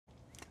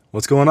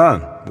What's going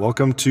on?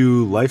 Welcome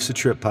to Life's a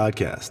Trip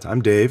podcast.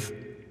 I'm Dave.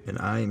 And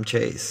I am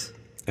Chase.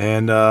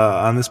 And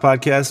on this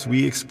podcast,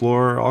 we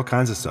explore all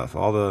kinds of stuff,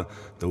 all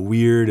the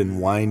weird and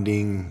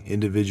winding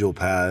individual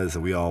paths that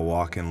we all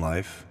walk in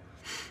life.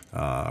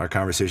 Our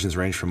conversations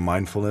range from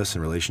mindfulness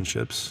and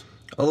relationships,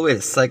 All the way to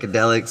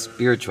psychedelics,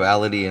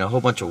 spirituality, and a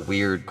whole bunch of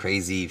weird,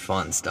 crazy,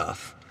 fun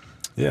stuff.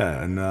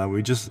 Yeah, and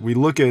we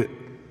look at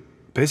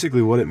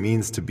basically what it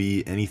means to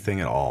be anything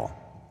at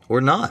all.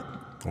 Or not.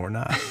 Or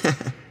not.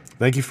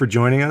 Thank you for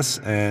joining us,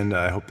 and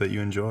I hope that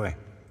you enjoy.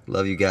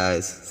 Love you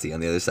guys. See you on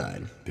the other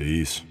side.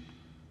 Peace.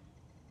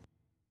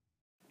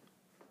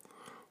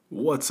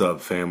 What's up,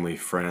 family,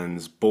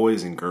 friends,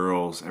 boys and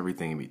girls,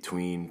 everything in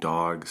between,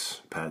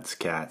 dogs, pets,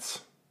 cats,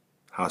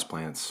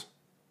 houseplants?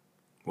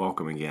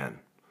 Welcome again.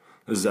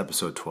 This is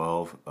episode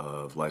 12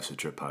 of Life's a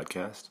Trip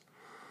podcast,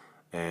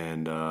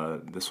 and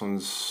this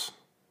one's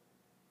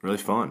really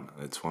fun.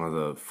 It's one of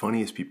the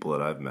funniest people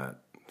that I've met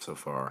so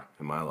far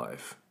in my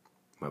life.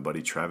 My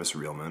buddy Travis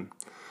Reelman.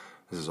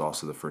 This is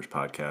also the first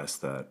podcast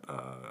that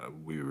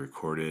we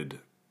recorded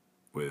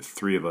with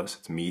three of us.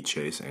 It's me,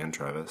 Chase, and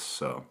Travis.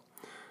 So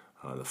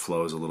the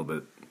flow is a little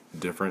bit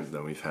different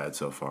than we've had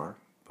so far.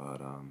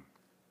 But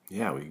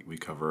yeah, we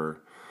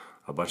cover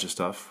a bunch of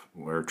stuff.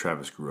 Where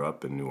Travis grew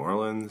up in New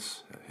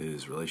Orleans,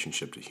 his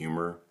relationship to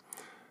humor,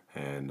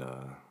 and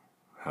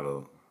have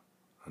a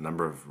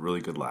number of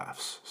really good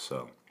laughs.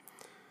 So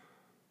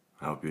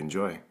I hope you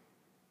enjoy.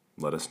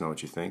 Let us know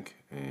what you think,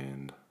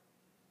 and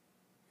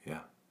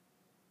yeah.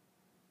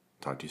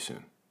 Talk to you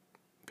soon.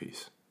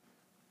 Peace.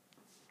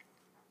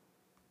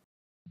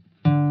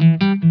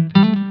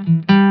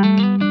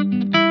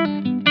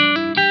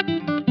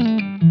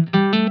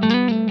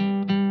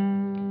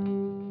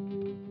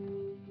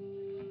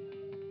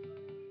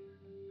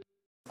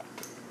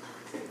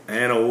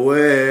 And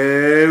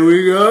away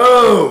we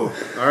go.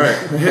 All right,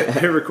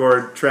 hit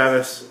record.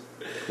 Travis,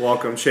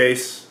 welcome.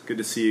 Chase, good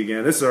to see you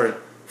again. This is our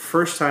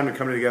first time to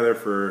come together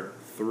for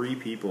three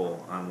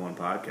people on one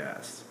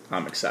podcast.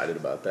 I'm excited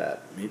about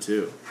that. Me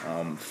too.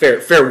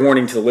 Fair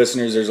warning to the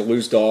listeners: there's a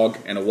loose dog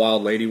and a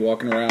wild lady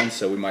walking around,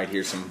 so we might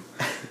hear some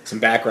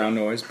background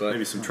noise. But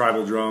maybe some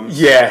tribal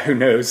drums. Yeah, who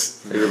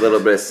knows? There's a little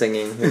bit of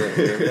singing.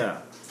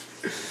 Yeah.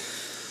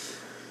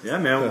 Yeah,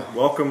 man.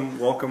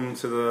 Welcome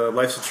to the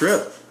Life's a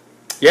Trip.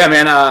 Yeah,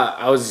 man.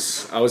 I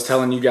was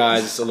telling you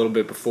guys a little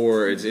bit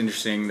before. It's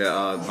interesting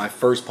that my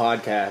first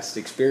podcast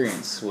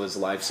experience was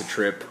Life's a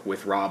Trip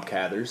with Rob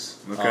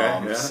Cathers. Okay.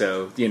 Yeah.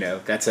 So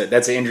that's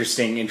an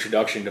interesting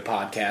introduction to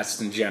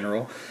podcasts in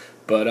general.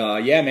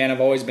 But yeah, man,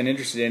 I've always been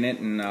interested in it,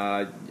 and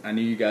I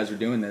knew you guys were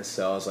doing this,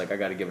 so I was like, I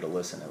got to give it a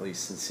listen at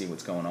least and see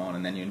what's going on.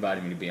 And then you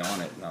invited me to be on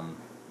it, and I'm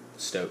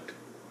stoked.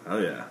 Oh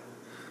yeah.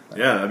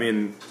 Yeah, I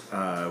mean,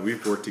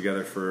 we've worked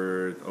together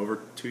for over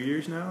 2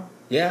 years now.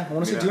 Yeah, I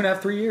want to say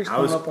 2.5, 3 years. I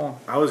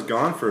was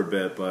gone for a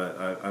bit, but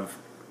I've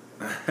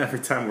every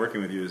time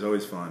working with you is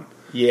always fun.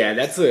 Yeah,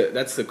 that's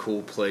the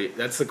cool place.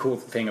 That's the cool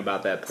thing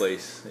about that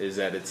place is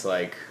that it's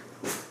like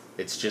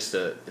it's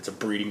a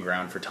breeding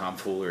ground for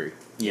tomfoolery.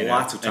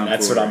 Lots of tomfoolery,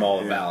 and that's what I'm all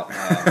about.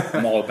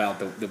 I'm all about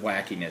the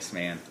wackiness,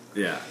 man.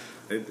 Yeah.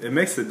 It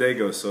makes the day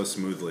go so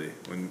smoothly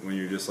when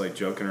you're just like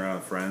joking around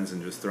with friends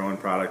and just throwing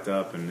product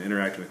up and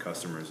interacting with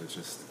customers. It's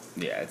just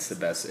it's the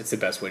best. It's the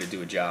best way to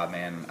do a job,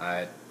 man.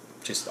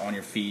 Just on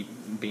your feet,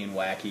 being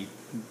wacky,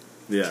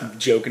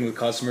 joking with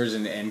customers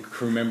and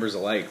crew members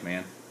alike,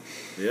 man.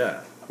 Yeah.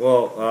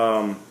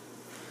 Well,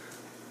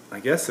 I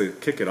guess to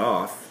kick it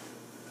off,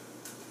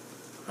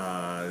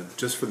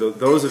 just for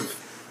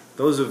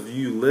those of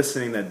you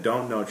listening that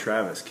don't know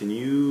Travis, can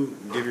you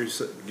give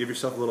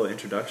yourself a little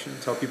introduction?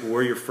 Tell people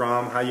where you're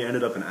from, how you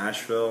ended up in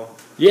Asheville.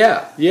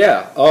 Yeah.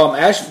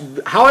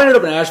 How I ended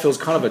up in Asheville is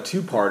kind of a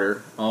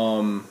two-parter.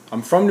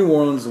 I'm from New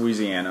Orleans,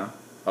 Louisiana.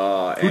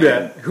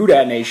 Who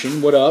dat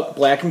Nation? What up?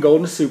 Black and gold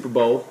in the Super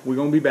Bowl. We're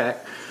gonna be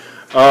back.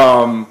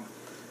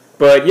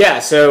 But yeah,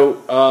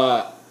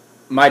 so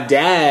my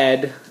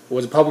dad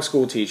was a public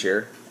school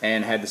teacher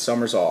and had the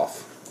summers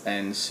off.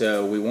 And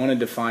so we wanted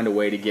to find a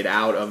way to get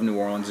out of New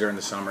Orleans during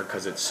the summer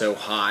because it's so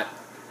hot,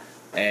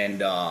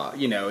 and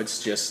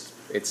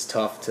it's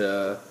tough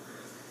to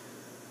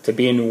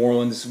be in New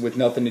Orleans with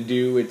nothing to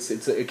do.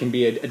 It can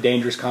be a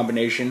dangerous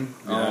combination.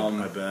 Yeah,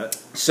 I bet.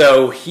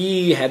 So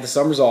he had the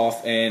summers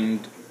off and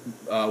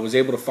was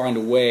able to find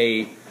a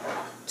way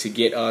to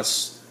get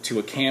us to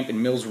a camp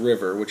in Mills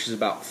River, which is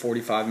about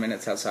 45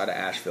 minutes outside of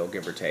Asheville,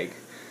 give or take.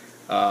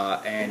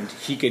 And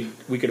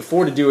we could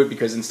afford to do it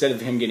because instead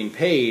of him getting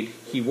paid,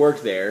 he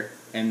worked there,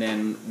 and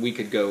then we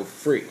could go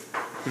free.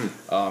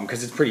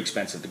 Because it's pretty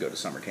expensive to go to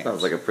summer camps.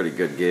 Sounds like a pretty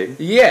good gig.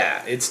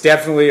 Yeah, it was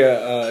definitely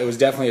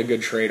a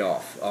good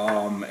trade-off.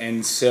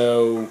 And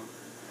so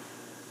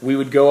we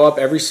would go up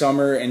every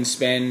summer and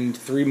spend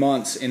 3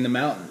 months in the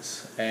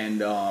mountains.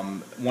 And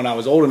when I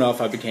was old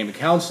enough, I became a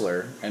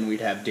counselor, and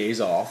we'd have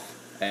days off,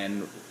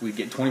 and we'd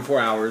get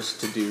 24 hours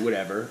to do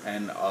whatever.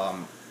 And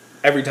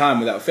every time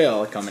without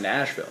fail, I'd come into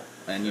Asheville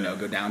and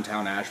go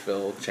downtown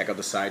Asheville, check out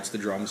the sights, the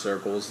drum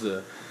circles,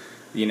 the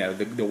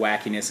the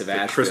wackiness of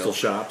Asheville. Crystal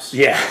shops.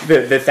 Yeah,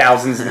 the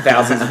thousands and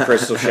thousands of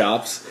crystal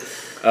shops.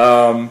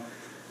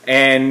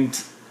 And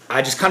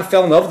I just kind of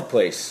fell in love with the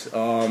place.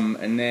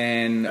 And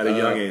then At a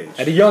young age.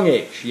 At a young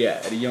age,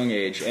 yeah, at a young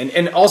age.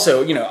 And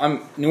also,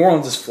 New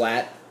Orleans is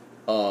flat.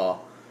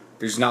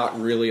 There's not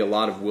really a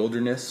lot of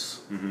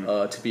wilderness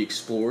to be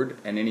explored,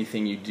 and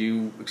anything you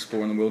do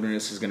explore in the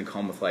wilderness is going to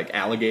come with like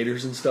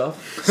alligators and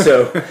stuff.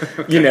 So,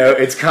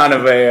 it's kind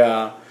of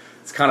an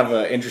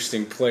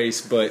interesting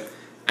place. But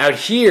out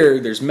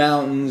here, there's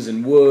mountains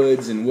and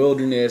woods and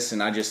wilderness,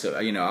 and I just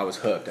I was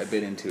hooked. I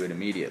bit into it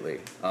immediately.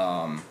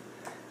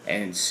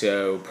 And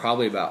so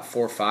probably about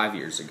 4 or 5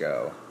 years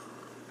ago,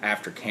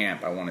 after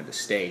camp, I wanted to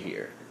stay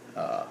here.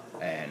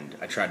 And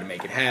I tried to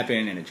make it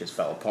happen, and it just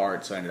fell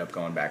apart, so I ended up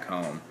going back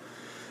home.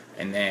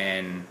 And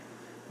then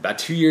about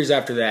 2 years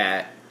after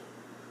that,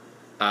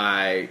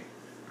 I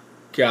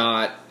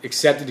got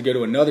accepted to go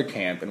to another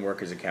camp and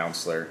work as a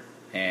counselor.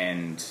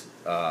 And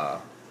I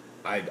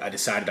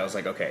decided, I was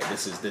like, okay,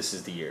 this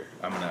is the year.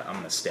 I'm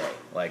gonna stay.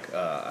 Like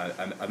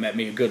I met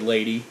me a good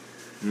lady.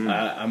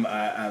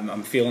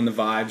 I'm feeling the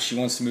vibe. She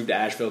wants to move to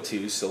Asheville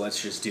too, so let's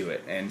just do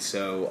it. And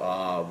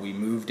so we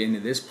moved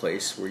into this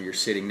place where you're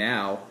sitting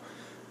now.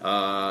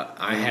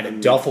 I had a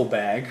duffel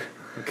bag.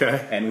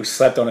 Okay. And we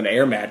slept on an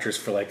air mattress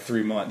for like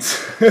 3 months.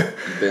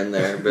 Been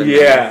there.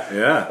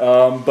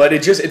 Yeah. But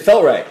it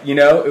felt right.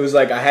 It was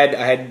like I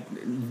had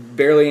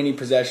barely any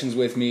possessions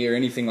with me or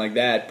anything like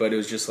that. But it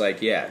was just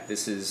like,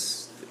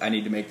 I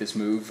need to make this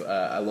move.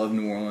 I love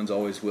New Orleans,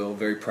 always will.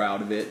 Very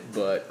proud of it.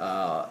 But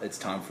it's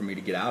time for me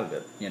to get out of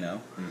it.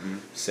 Mm-hmm.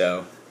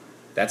 So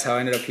that's how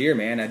I ended up here,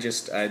 man. I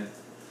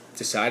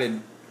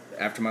decided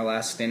after my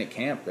last stint at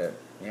camp that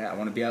I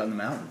want to be out in the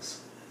mountains.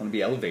 I want to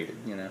be elevated.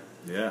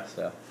 Yeah.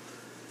 So.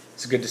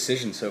 It's a good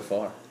decision so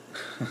far.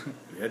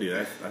 Yeah,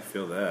 dude, I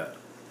feel that.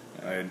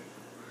 I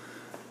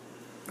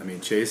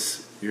mean,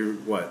 Chase, you're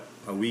what,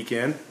 a week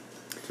in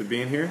to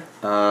being here?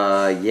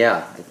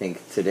 Yeah, I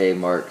think today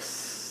marks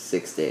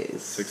 6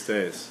 days. 6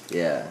 days.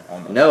 Yeah.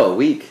 Almost. No, a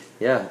week.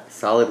 Yeah,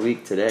 solid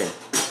week today.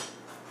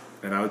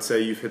 And I would say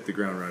you've hit the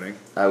ground running.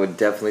 I would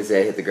definitely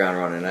say I hit the ground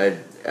running.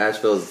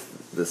 Asheville's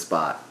the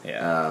spot.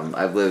 Yeah.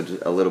 I've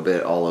lived a little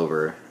bit all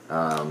over,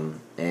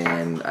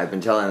 and I've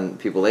been telling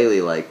people lately,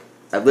 like,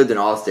 I've lived in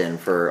Austin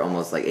for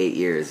almost like 8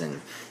 years,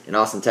 and in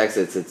Austin,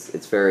 Texas,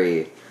 it's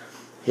very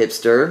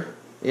hipster,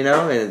 and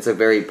it's a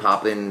very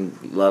poppin',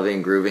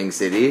 loving, grooving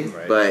city.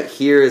 Right. But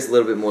here is a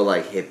little bit more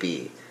like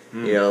hippie,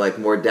 like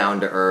more down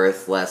to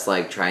earth, less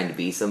like trying to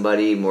be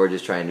somebody, more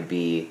just trying to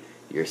be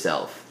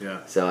yourself.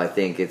 Yeah. So I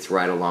think it's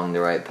right along the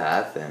right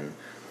path, and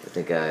I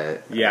think I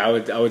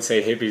would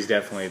say hippie's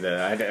definitely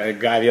I had a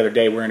guy the other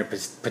day wearing a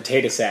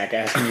potato sack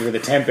asking me where the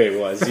tempeh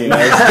was. It's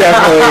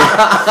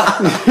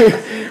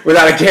definitely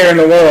without a care in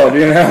the world.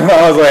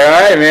 I was like,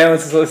 all right, man,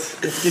 let's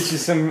get you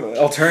some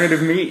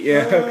alternative meat.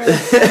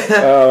 It's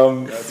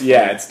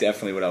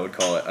definitely what I would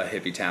call it, a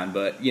hippie town.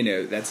 But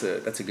that's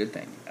a good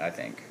thing, I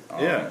think.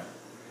 And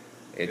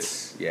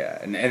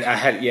I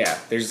had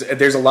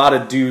there's a lot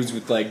of dudes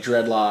with like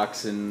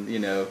dreadlocks, and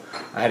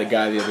I had a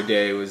guy the other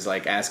day was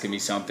like asking me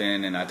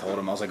something, and I told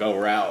him, I was like, oh,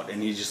 we're out,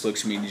 and he just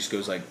looks at me and he just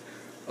goes like,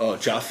 oh,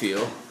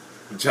 Jaffiel.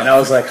 And I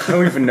was like, I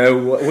don't even know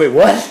wait,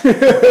 what?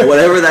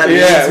 Whatever that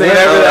means, man.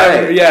 Whatever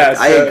that, right. yeah.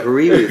 I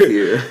agree with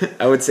you.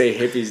 I would say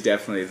hippie's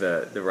definitely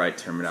the right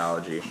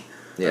terminology.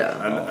 Yeah.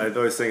 I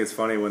always think it's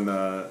funny when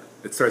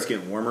it starts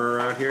getting warmer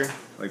around here,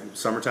 like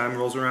summertime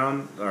rolls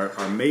around,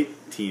 our mate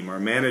team, our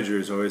manager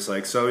is always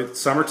like, so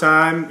it's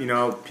summertime,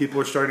 people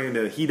are starting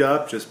to heat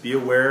up, just be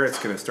aware, it's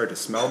going to start to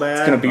smell bad.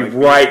 It's going to be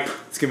ripe.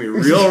 It's going to be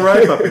real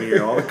ripe up in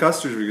here. All the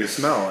custards are going to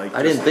smell. Like,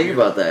 I didn't think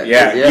about that.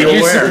 Yeah, get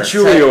used to the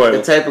chili oil.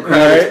 The type of crowd,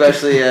 right?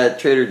 Especially at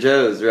Trader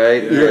Joe's,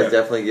 right? Yeah. You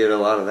definitely get a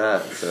lot of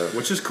that. So.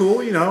 Which is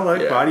cool,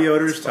 like body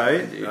odor's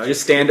tight. Dude.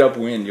 Just stand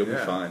upwind, you'll be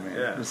fine, man.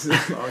 Yeah.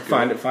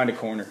 Find a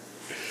corner.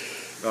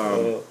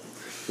 Well,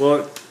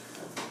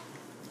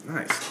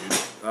 nice, dude.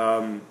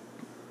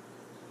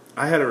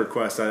 I had a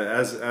request.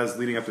 As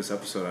leading up to this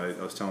episode,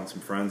 I was telling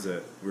some friends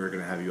that we were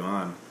going to have you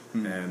on,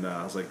 and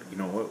I was like,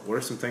 what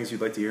are some things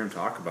you'd like to hear him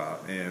talk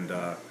about? And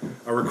a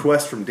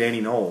request from Danny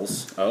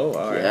Knowles. Oh,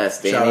 all right.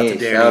 Yes, Danny. Shout out to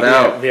Danny. Shout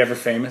out. The ever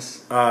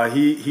famous.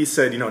 He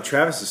said,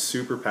 Travis is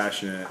super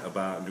passionate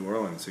about New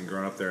Orleans and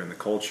growing up there and the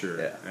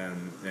culture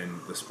and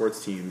the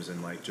sports teams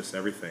and like just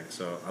everything.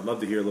 So I'd love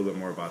to hear a little bit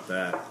more about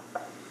that.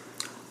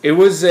 It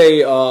was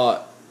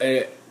a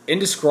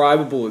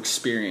indescribable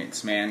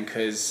experience, man,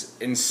 because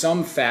in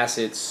some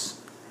facets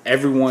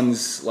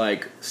everyone's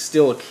like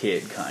still a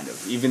kid, kind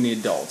of, even the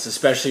adults,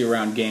 especially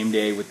around game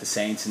day with the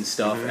Saints and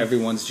stuff.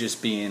 Everyone's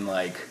just being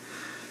like,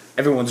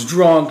 everyone's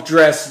drunk,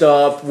 dressed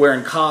up,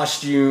 wearing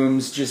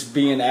costumes, just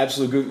being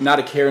absolute not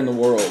a care in the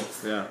world.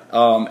 Yeah.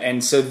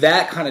 And so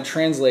that kind of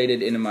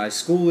translated into my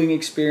schooling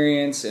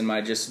experience and my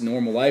just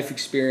normal life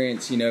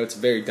experience. It's a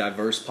very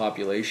diverse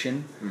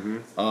population,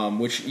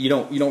 which you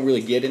don't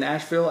really get in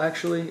Asheville.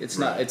 Actually, it's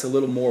not. It's a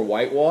little more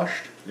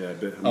whitewashed. Yeah, a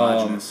bit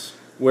homogenous.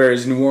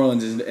 Whereas New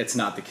Orleans, it's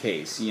not the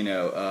case.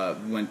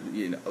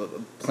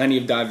 Plenty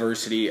of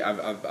diversity.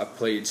 I've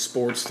played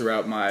sports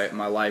throughout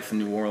my life in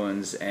New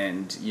Orleans,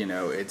 and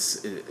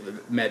it's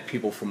met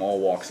people from all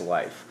walks of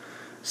life.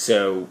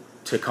 So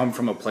to come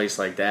from a place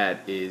like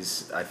that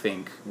is, I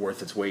think,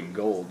 worth its weight in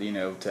gold.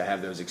 To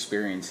have those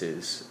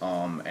experiences,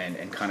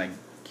 and kind of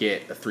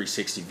get a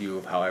 360 view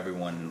of how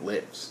everyone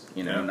lives.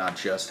 Not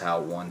just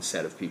how one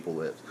set of people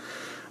live.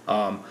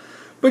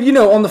 But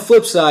on the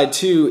flip side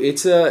too,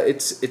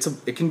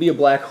 it can be a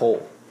black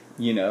hole.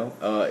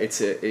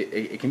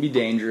 It can be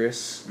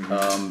dangerous.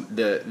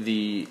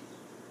 The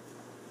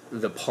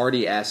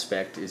party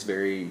aspect is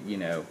very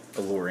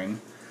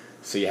alluring,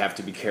 so you have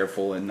to be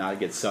careful and not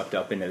get sucked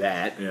up into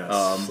that.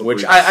 Yes.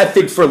 Which I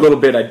think for a little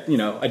bit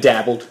I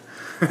dabbled.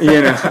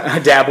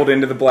 I dabbled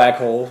into the black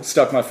hole,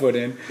 stuck my foot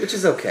in, which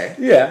is okay.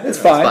 Yeah, it's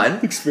fine.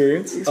 Fun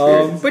Experience.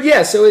 But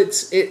yeah, so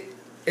it's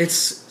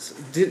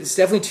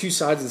definitely two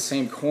sides of the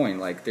same coin.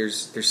 Like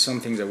there's some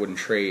things I wouldn't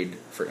trade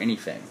for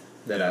anything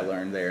that I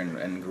learned there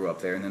and grew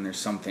up there, and then there's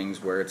some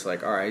things where it's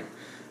like, all right,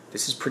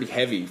 this is pretty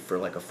heavy for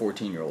like a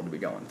 14-year-old to be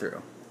going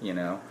through,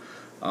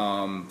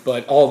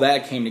 But all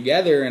that came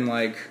together, and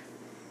like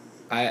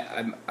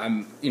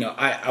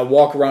I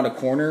walk around a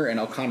corner and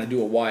I'll kind of do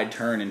a wide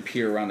turn and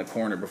peer around the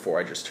corner before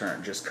I just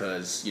turn, just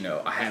because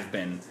I have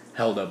been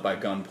held up by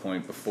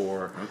gunpoint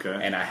before,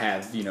 and I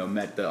have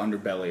met the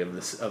underbelly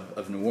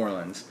of New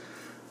Orleans.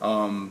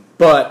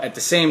 But at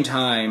the same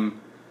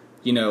time,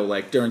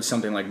 like during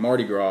something like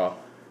Mardi Gras,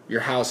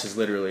 your house is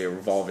literally a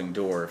revolving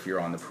door if you're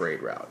on the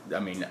parade route.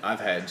 I mean, I've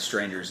had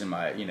strangers in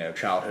my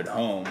childhood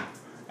home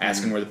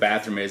asking where the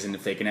bathroom is and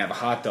if they can have a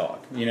hot dog.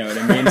 You know what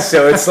I mean?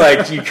 So it's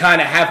like you kind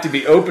of have to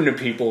be open to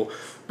people,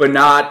 but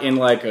not in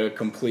like a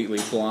completely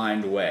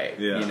blind way.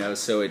 Yeah.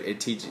 So it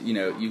teaches,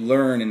 you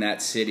learn in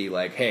that city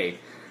like, hey,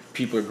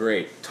 people are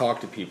great. Talk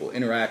to people,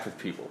 interact with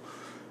people,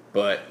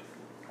 but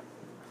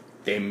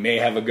they may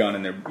have a gun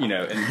in their, in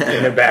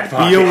their back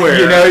pocket. Be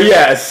aware.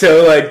 Yeah.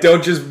 So like,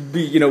 don't just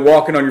be,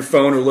 walking on your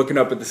phone or looking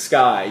up at the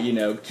sky.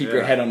 Keep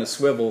your head on a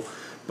swivel,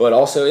 but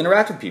also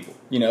interact with people.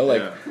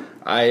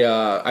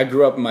 I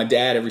grew up with my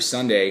dad. Every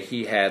Sunday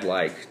he had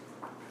like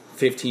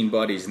 15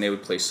 buddies, and they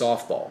would play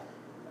softball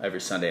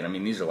every Sunday. And I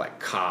mean, these are like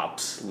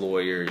cops,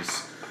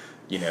 lawyers,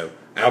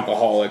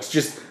 alcoholics,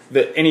 just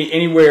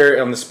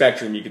anywhere on the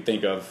spectrum you could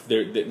think of.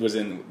 That was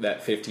in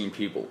that 15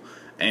 people.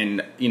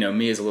 And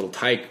me as a little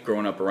tyke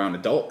growing up around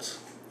adults,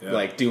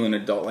 like doing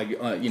adult, like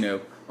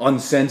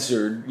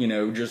uncensored,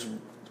 just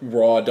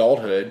raw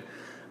adulthood.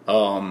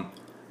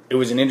 It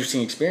was an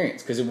interesting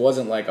experience because it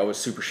wasn't like I was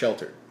super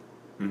sheltered.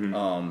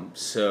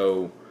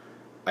 So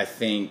I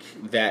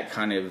think that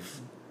kind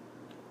of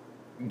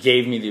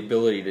gave me the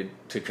ability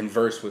to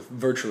converse with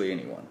virtually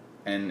anyone.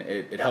 And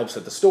it helps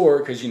at the store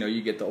because,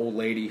 you get the old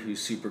lady who's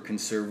super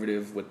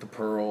conservative with the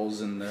pearls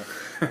and the,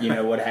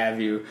 what have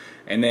you.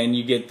 And then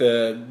you get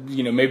the,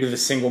 maybe the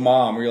single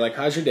mom where you're like,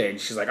 how's your day? And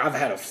she's like, I've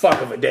had a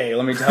fuck of a day,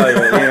 let me tell you.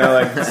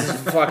 Like, this is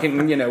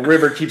fucking,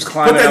 River keeps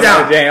climbing on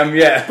my damn,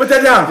 Put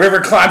that down. River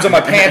climbs on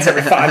my pants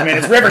every 5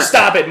 minutes. River,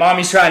 stop it.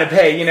 Mommy's trying to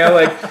pay,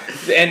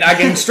 and I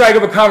can strike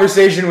up a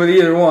conversation with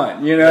either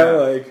one,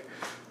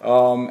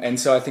 and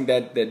so I think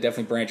that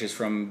definitely branches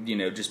from,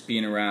 just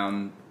being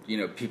around,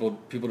 people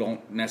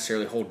don't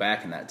necessarily hold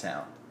back in that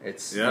town.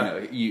 It's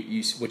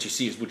you what you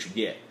see is what you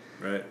get.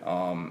 Right.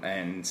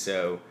 And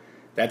so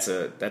that's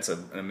an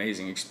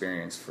amazing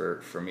experience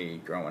for me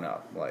growing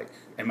up. Like,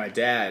 and my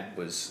dad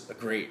was a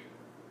great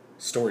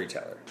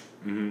storyteller.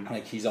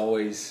 Like, he's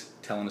always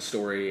telling a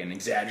story and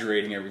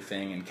exaggerating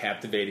everything and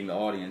captivating the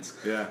audience.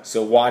 Yeah.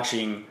 So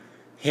watching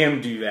him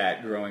do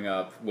that growing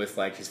up with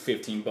like his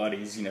 15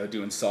 buddies,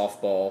 doing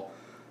softball,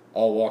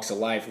 all walks of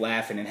life,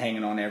 laughing and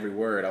hanging on every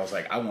word, I was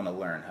like, I want to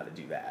learn how to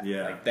do that.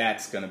 Yeah. Like,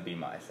 that's going to be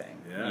my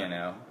thing,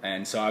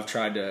 And so I've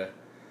tried to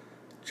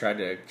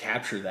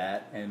capture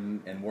that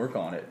and work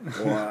on it.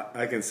 Well,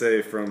 I can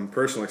say from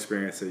personal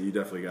experience that you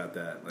definitely got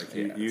that. Like,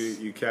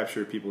 you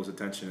capture people's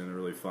attention in a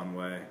really fun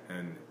way,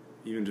 and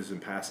even just in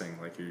passing,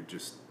 like, you're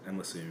just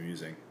endlessly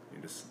amusing.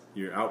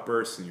 Your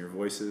outbursts and your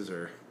voices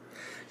are...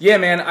 Yeah,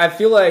 man, I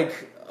feel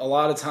like a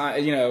lot of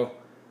time,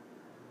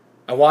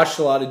 I watched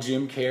a lot of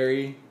Jim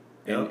Carrey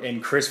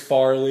and Chris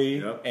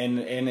Farley,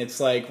 and it's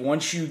like,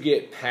 once you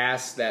get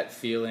past that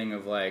feeling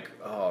of like,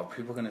 oh,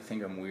 people are going to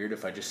think I'm weird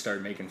if I just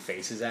start making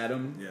faces at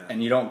them,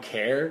 and you don't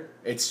care,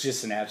 it's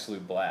just an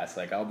absolute blast.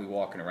 Like, I'll be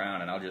walking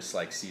around and I'll just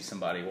like see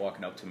somebody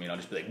walking up to me and I'll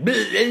just be like,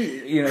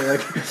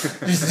 like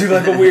just do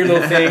like a weird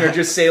little thing, or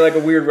just say like a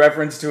weird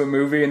reference to a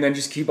movie and then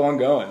just keep on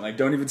going. Like,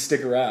 don't even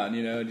stick around,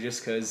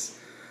 just because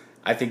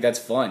I think that's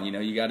fun.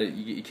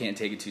 You can't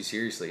take it too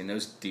seriously. And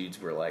those dudes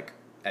were like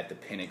at the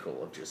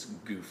pinnacle of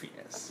just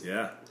goofiness.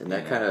 Yeah. And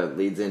that kind of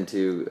leads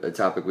into a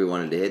topic we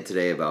wanted to hit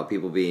today about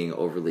people being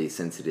overly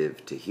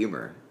sensitive to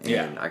humor.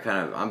 And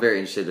I'm very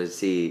interested to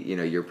see,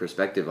 your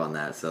perspective on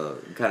that. So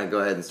kind of go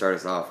ahead and start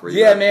us off.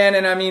 Man.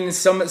 And I mean,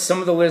 some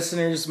of the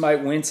listeners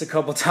might wince a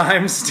couple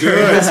times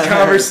during this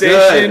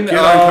conversation. Get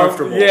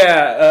uncomfortable.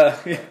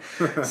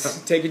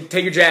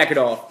 Take your jacket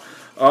off.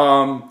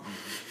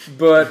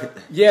 But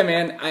yeah,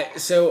 man.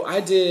 I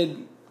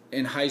did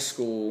in high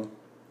school.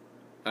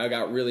 I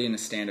got really into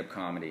stand-up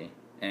comedy,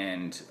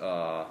 and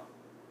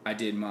I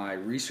did my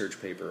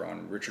research paper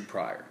on Richard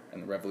Pryor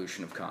and the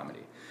Revolution of Comedy.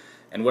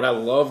 And what I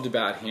loved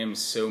about him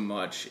so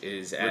much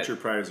is Richard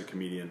Pryor's a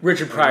comedian.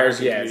 Richard Pryor's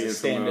Comedian is a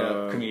stand-up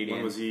from, comedian.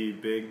 When was he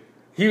big?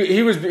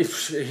 He was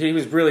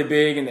really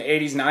big in the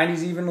 80s,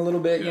 90s, even a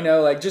little bit. You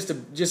know, like just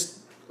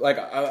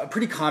a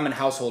pretty common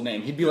household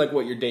name. He'd be like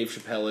what your Dave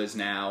Chappelle is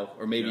now,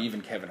 or maybe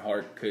even Kevin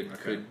Hart could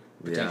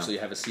potentially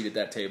have a seat at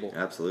that table.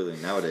 Absolutely,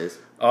 nowadays.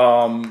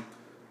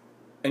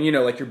 And you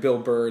know, like your Bill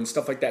Burr and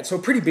stuff like that. So a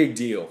pretty big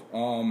deal.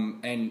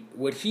 And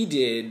what he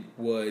did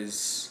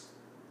was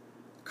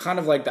kind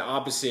of like the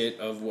opposite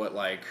of what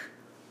like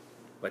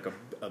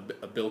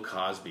a Bill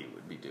Cosby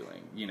would be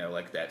doing. You know,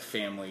 like that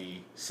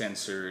family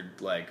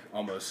censored, like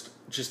almost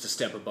just a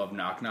step above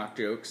knock knock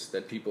jokes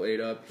that people ate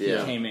up. Yeah.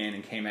 He came in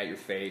and came at your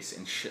face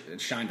and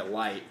shined a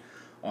light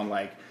on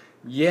like,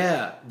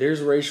 yeah, there's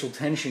racial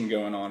tension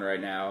going on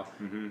right now,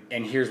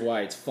 and here's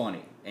why it's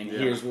funny. And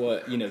here's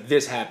what, you know,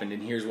 this happened,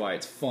 and here's why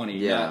it's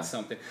funny, not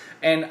something.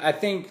 And I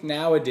think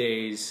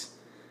nowadays,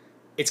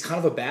 it's kind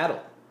of a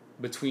battle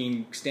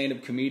between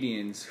stand-up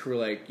comedians who are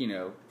like, you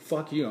know,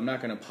 fuck you, I'm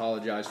not going to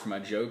apologize for my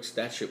jokes.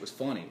 That shit was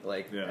funny.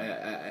 Like,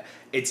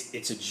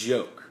 it's a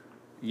joke,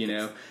 you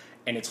know?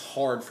 And it's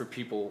hard for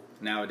people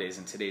nowadays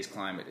in today's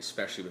climate,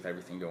 especially with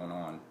everything going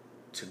on,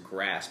 to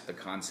grasp the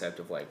concept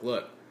of like,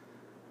 look,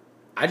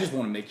 I just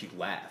want to make you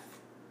laugh.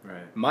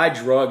 Right. My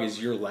drug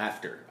is your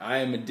laughter. I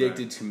am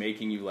addicted to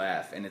making you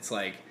laugh, and it's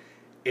like,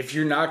 if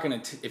you're not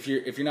gonna if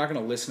you're not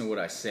gonna listen to what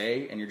I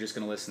say, and you're just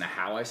gonna listen to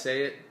how I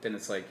say it, then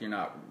it's like you're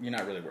not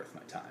really worth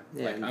my time.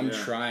 Like I'm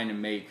trying to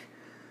make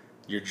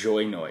your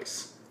joy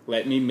noise.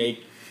 Let me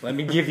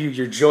give you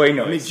your joy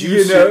noise.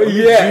 Juice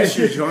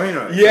your joy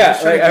noise. Yeah,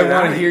 like I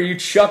want to hear you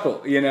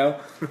chuckle. You know,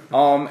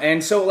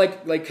 and so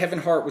like Kevin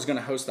Hart was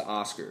gonna host the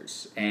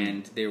Oscars,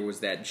 and there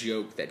was that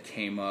joke that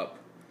came up.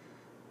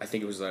 I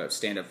think it was a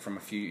stand-up from a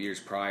few years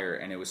prior,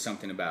 and it was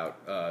something about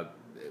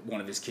one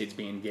of his kids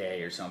being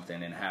gay or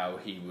something, and how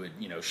he would,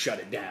 you know, shut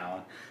it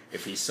down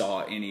if he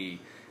saw any,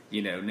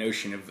 you know,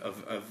 notion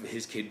of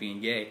his kid being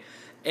gay.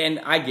 And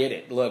I get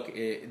it. Look,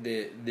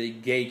 the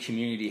gay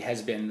community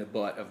has been the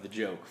butt of the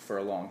joke for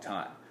a long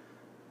time,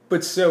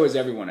 but so is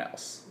everyone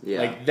else. Yeah.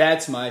 Like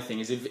that's my thing.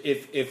 Is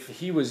if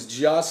he was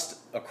just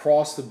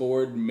across the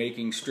board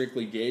making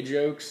strictly gay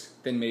jokes,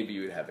 then maybe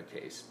you would have a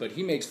case. But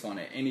he makes fun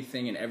of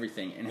anything and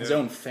everything in his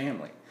own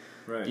family,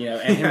 right? You know,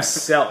 and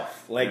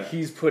himself. Like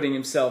he's putting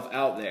himself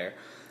out there,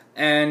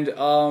 and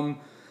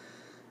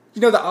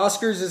you know, the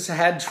Oscars has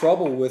had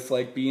trouble with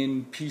like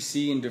being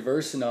PC and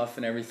diverse enough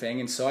and everything,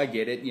 and so I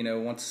get it. You know,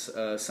 once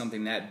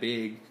something that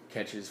big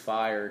catches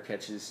fire,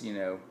 catches, you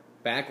know,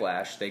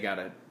 backlash, they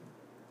gotta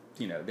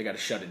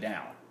shut it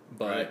down.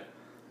 But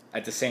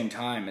at the same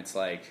time, it's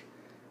like,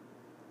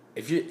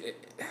 if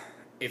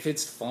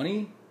it's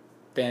funny,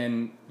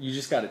 then you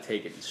just got to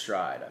take it in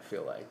stride, I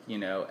feel like, you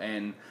know.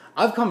 And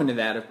I've come into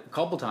that a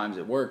couple times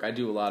at work. I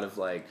do a lot of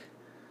like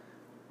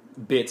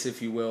bits,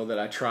 if you will, that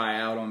I try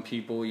out on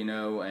people, you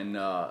know, and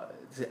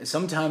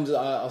sometimes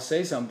I'll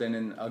say something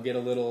and I'll get a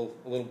little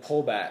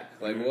pullback,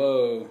 like,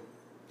 whoa,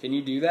 can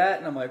you do that?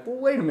 And I'm like, well,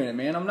 wait a minute,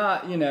 man, I'm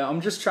not, you know,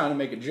 I'm just trying to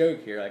make a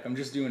joke here, like I'm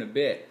just doing a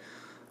bit.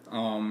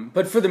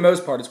 But for the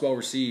most part, it's well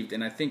received,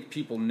 and I think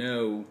people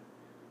know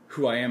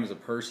who I am as a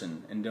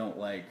person and don't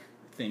like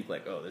think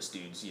like, oh, this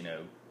dude's, you know,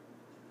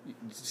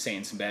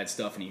 saying some bad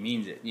stuff and he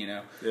means it, you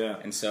know. Yeah.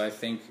 And so I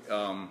think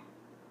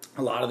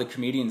a lot of the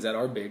comedians that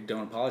are big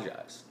don't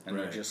apologize, and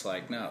they're just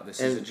like, no, this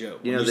is a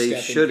joke. You know,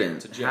 they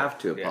shouldn't have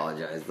to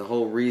apologize. The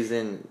whole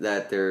reason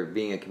that they're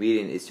being a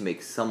comedian is to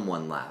make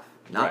someone laugh.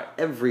 Not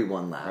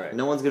everyone laugh. Right.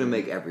 No one's going to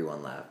make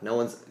everyone laugh. No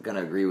one's going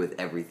to agree with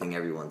everything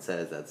everyone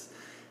says. That's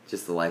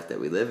just the life that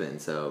we live in.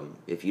 So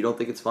if you don't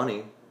think it's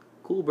funny,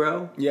 cool,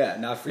 bro. Yeah,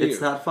 not for you.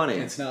 It's not funny.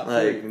 It's not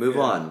like, for you. move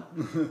on.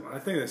 I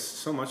think that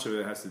so much of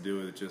it has to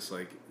do with just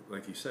like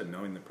you said,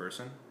 knowing the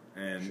person.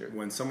 And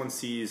when someone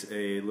sees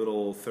a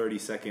little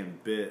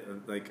 30-second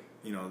bit, like,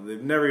 you know,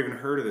 they've never even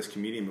heard of this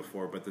comedian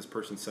before, but this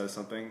person says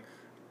something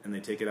and they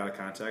take it out of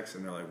context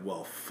and they're like,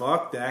 well,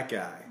 fuck that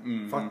guy.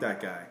 Fuck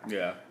that guy.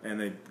 Yeah. And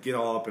they get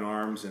all up in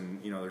arms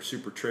and, you know, they're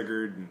super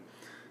triggered. And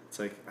it's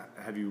like,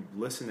 have you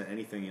listened to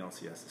anything else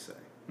he has to say?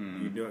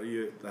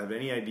 You have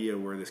any idea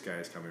where this guy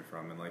is coming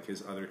from and like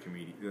his other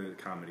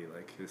comedy,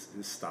 like his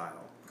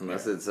style?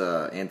 Unless it's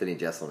Anthony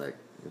Jeselnik,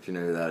 if you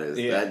know who that is.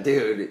 Yeah. That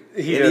dude,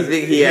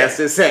 anything he has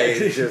to say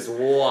is just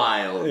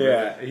wild.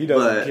 Yeah, he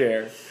doesn't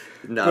care.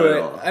 Not at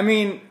all. I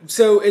mean,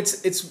 so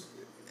it's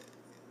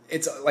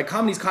like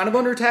comedy's kind of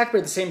under attack, but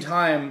at the same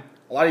time,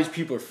 a lot of these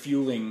people are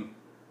fueling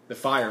the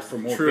fire for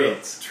more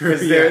bits. Because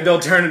they'll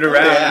turn it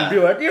around and be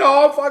like,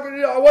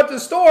 I went to the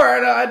store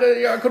and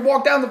I could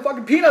walk down the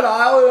fucking peanut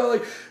aisle.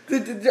 Like,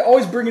 they're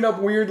always bringing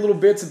up weird little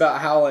bits about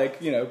how, like,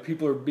 you know,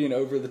 people are being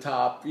over the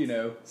top, you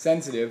know,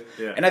 sensitive.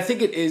 Yeah. And I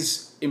think it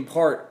is, in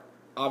part,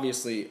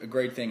 obviously a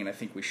great thing, and I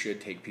think we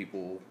should take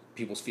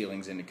people's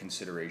feelings into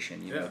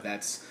consideration. You know,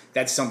 that's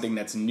something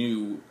that's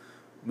new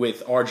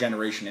with our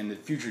generation and the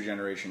future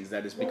generations,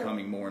 that is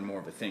becoming more and more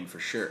of a thing for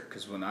sure.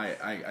 Because when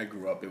I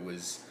grew up, it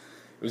was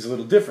a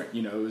little different.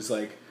 You know, it was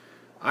like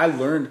I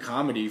learned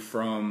comedy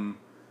from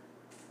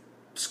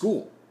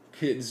school.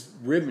 Kids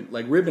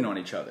ribbing on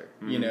each other,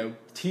 you know,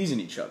 teasing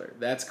each other.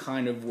 That's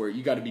kind of where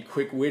you got to be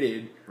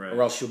quick-witted, right,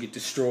 or else you'll get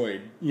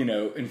destroyed, you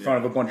know, in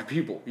front of a bunch of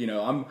people. You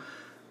know,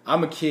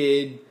 I'm a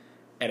kid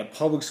at a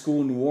public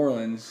school in New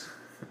Orleans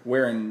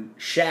wearing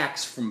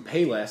Shaqs from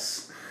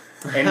Payless,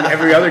 and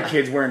every other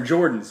kid's wearing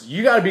Jordans.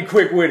 You got to be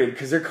quick-witted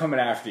because they're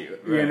coming after you.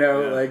 Right, you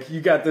know, like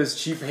you got those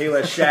cheap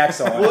Payless Shaqs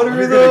on. What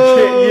are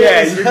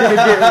those? You're gonna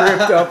get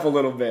ripped up a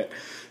little bit.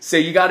 So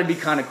you got to be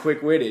kind of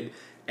quick-witted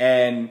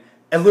and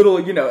a little,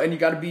 you know, and you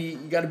got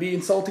to be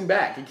insulting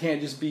back. You can't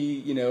just be,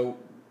 you know,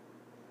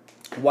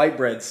 white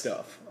bread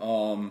stuff.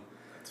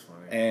 That's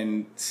funny.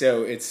 And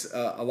so it's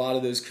a lot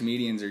of those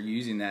comedians are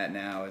using that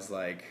now as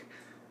like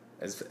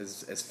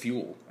as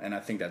fuel, and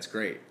I think that's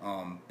great.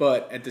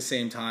 But at the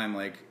same time,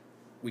 like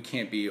we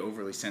can't be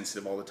overly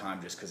sensitive all the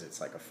time just because it's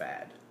like a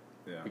fad.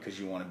 Yeah. Because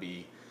you want to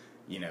be,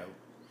 you know,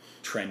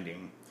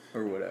 trending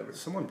or whatever.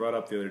 Someone brought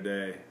up the other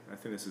day, I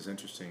think this is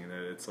interesting,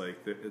 that it's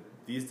like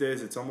these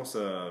days it's almost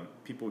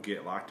people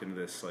get locked into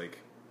this like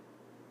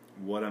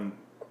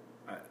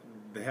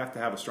they have to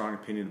have a strong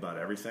opinion about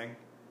everything.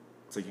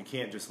 It's like you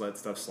can't just let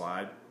stuff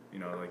slide, you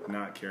know, like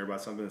not care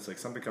about something. It's like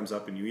something comes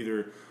up and you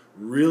either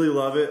really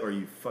love it or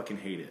you fucking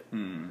hate it.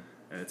 And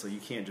it's like you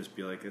can't just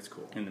be like, it's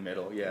cool. In the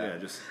middle, yeah. Yeah,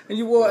 just and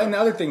and the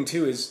other thing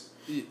too is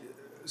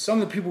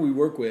some of the people we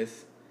work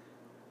with,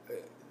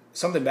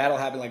 something bad will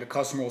happen, like a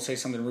customer will say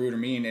something rude or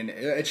mean, and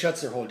it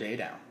shuts their whole day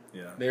down.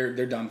 Yeah.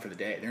 They're done for the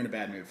day. They're in a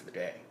bad mood for the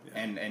day. Yeah.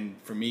 And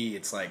for me,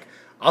 it's like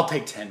I'll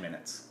take 10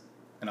 minutes,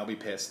 and I'll be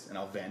pissed, and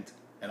I'll vent,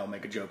 and I'll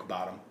make a joke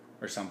about them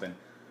or something,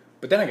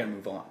 but then I gotta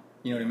move on.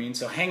 You know what I mean?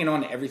 So hanging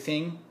on to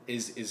everything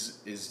is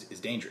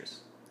dangerous.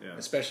 Yeah.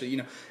 Especially, you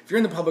know, if you're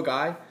in the public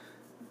eye,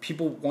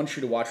 people want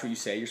you to watch what you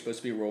say. You're supposed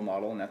to be a role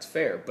model, and that's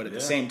fair. But at the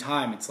same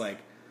time, it's like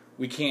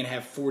we can't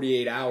have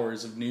 48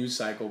 hours of news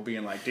cycle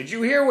being like, did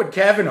you hear what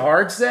Kevin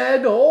Hart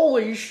said?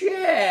 Holy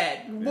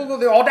shit. Look at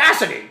the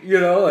audacity.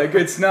 You know, like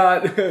it's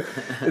not,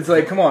 it's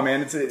like, come on,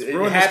 man. It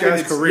ruined happened.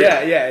 this guy's career.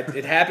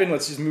 It happened.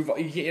 Let's just move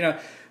on. You know,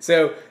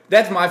 so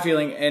that's my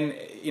feeling. And,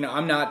 you know,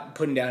 I'm not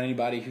putting down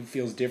anybody who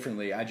feels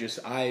differently. As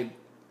a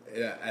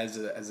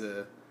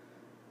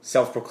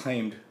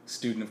self-proclaimed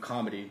student of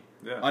comedy,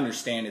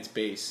 understand its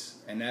base.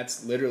 And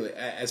that's literally,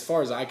 as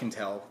far as I can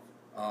tell,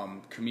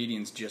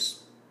 comedians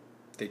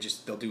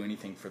they'll do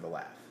anything for the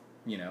laugh,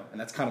 you know,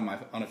 and that's kind of my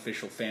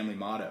unofficial family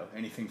motto: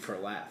 anything for a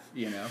laugh,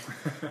 you know,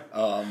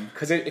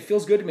 because it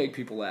feels good to make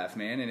people laugh,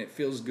 man, and it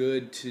feels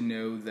good to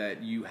know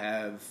that you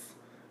have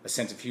a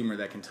sense of humor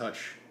that can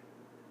touch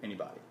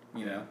anybody,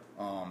 you know.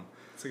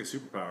 It's like a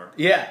superpower.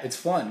 Yeah, it's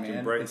fun, man. You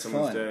can brighten it's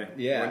someone's fun. day.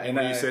 Yeah,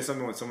 when you say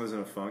something when someone's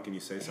in a funk and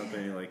you say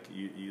something, you like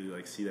you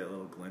like see that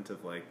little glint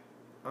of like,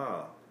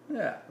 oh.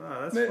 Yeah,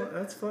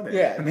 that's funny.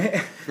 Yeah,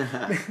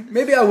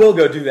 maybe I will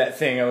go do that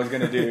thing I was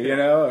gonna do, you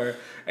know,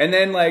 and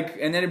then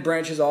it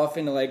branches off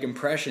into like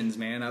impressions,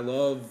 man. I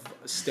love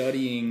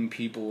studying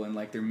people and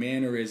like their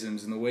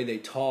mannerisms and the way they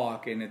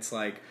talk, and it's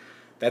like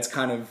that's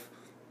kind of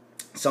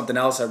something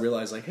else I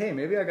realized. Like, hey,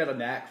 maybe I got a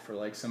knack for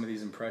like some of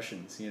these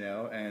impressions, you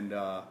know, and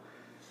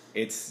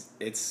it's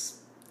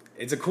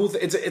a cool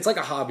thing. It's like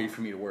a hobby for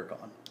me to work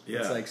on. Yeah.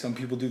 It's like some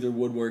people do their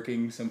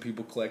woodworking, some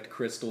people collect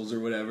crystals or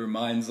whatever.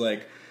 Mine's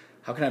like,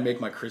 how can I make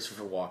my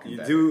Christopher Walken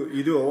better?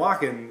 You do a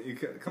walk-in.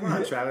 Come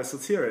on, Travis,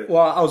 let's hear it.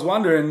 Well, I was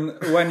wondering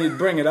when you'd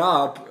bring it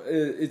up.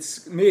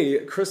 It's me,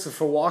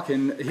 Christopher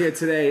Walken, here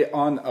today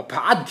on a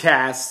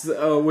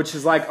podcast, which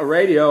is like a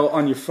radio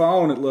on your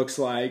phone, it looks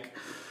like.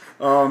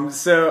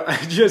 So I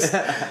just,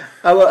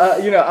 I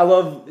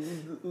love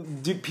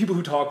people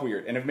who talk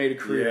weird and have made a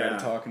career out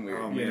of talking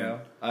weird. Oh, you know,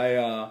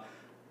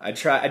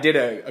 I did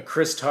a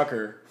Chris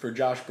Tucker for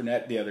Josh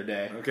Burnett the other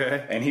day.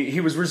 Okay, and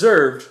he was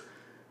reserved,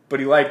 but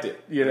he liked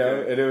it, you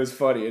know, and it was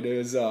funny. It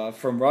was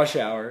from Rush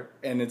Hour,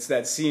 and it's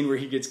that scene where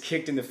he gets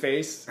kicked in the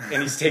face,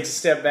 and he takes a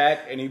step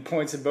back, and he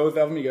points at both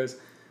of them. He goes,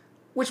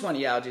 "Which one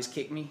of y'all just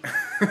kicked me?"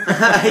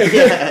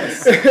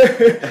 Yes.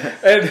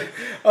 And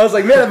I was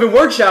like, man, I've been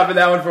workshopping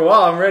that one for a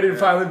while. I'm ready to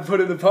finally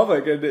put it in the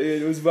public. And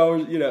it was, well,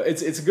 you know,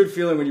 it's a good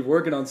feeling when you're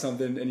working on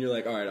something, and you're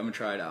like, all right, I'm going to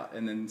try it out.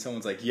 And then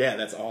someone's like, yeah,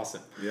 that's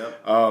awesome.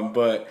 Yep.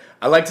 But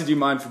I like to do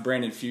mine for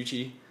Brandon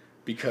Fucci,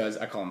 because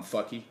I call him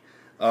Fucky.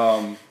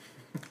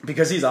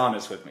 Because he's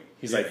honest with me.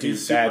 He's like, dude,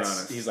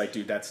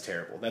 that's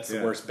terrible. That's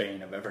the worst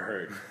Bane I've ever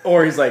heard.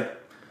 Or he's like,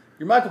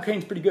 your Michael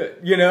Caine's pretty good,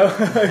 you know?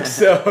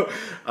 So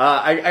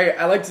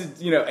I like to,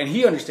 you know, and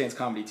he understands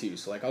comedy too.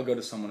 So like I'll go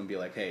to someone and be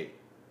like, hey,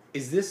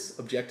 is this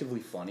objectively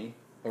funny?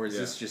 Or is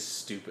this just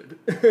stupid?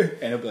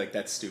 And he'll be like,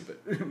 that's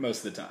stupid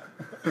most of the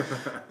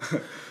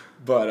time.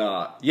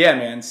 But yeah,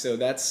 man, so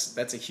that's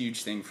a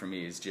huge thing for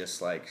me, is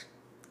just like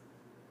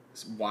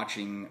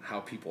watching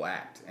how people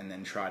act and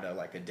then try to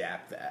like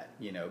adapt that,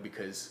 you know,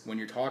 because when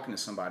you're talking to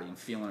somebody and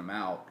feeling them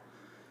out,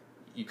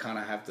 you kind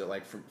of have to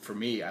like for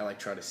me, I like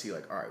try to see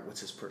like, all right,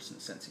 what's this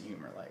person's sense of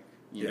humor like?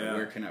 You know,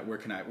 where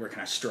can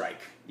I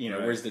strike? You know,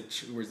 Right. where's the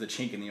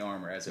chink in the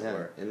armor, as it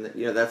were. And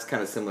you know, that's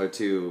kind of similar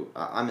to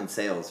I'm in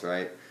sales,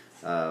 right?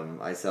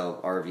 I sell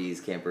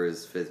RVs,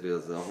 campers, fifth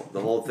wheels, the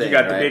whole thing. You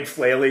got right? the big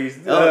flailies,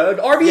 Oh,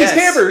 RVs, yes.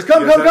 campers,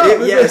 come.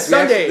 Yes,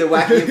 Sunday. the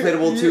wacky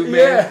inflatable tube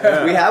man.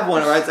 Yeah. We have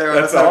one right there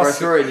That's outside of our awesome.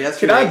 store. And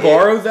yesterday, Can I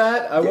borrow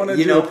that? I want to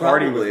you do know, a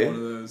party probably. with one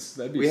of those.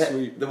 That'd be We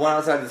sweet. had, the one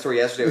outside the store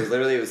yesterday was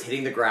literally it was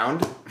hitting the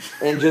ground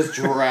and just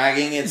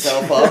dragging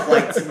itself up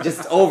like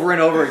just over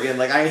and over again.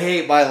 Like I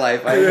hate my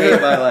life. I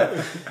hate my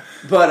life.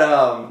 But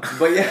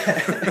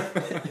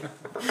yeah.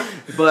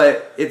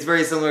 But it's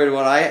very similar to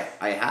what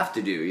I have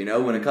to do. You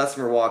know, when a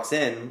customer walks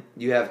in,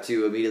 you have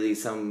to immediately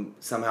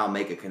somehow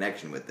make a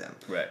connection with them,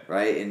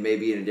 right, and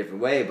maybe in a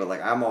different way. But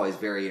like I'm always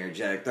very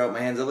energetic, throw up my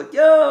hands up like,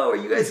 "Yo, are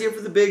you guys here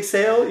for the big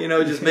sale?" You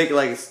know, just make it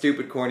like a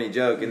stupid, corny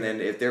joke, and then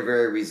if they're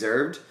very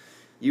reserved,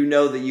 you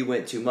know that you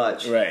went too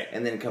much, Right.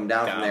 and then come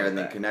down from there and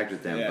then that. connect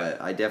with them. Yeah.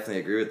 But I definitely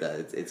agree with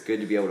that. It's good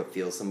to be able to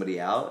feel somebody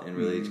out and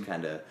really just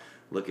kind of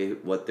look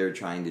at what they're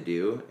trying to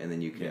do, and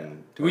then you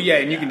can. Well, yeah,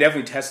 and you can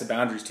definitely test the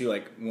boundaries too.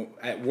 Like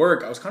at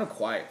work, I was kind of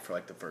quiet for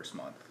like the first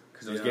month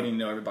because I was getting to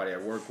know everybody I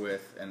work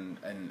with, and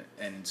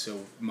so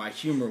my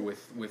humor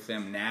with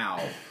them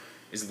now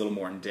is a little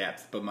more in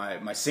depth. But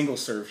my single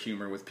serve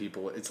humor with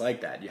people, it's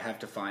like that. You have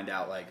to find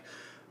out. Like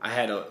I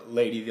had a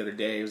lady the other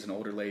day. It was an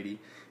older lady.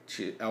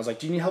 I was like,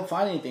 "Do you need help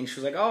finding anything?" She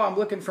was like, "Oh, I'm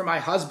looking for my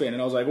husband."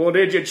 And I was like, "Well,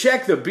 did you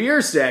check the beer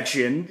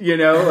section?" You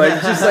know,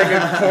 like just like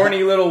a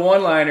corny little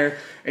one-liner.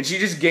 And she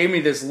just gave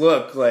me this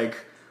look, like,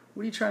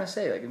 "What are you trying to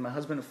say? Like, is my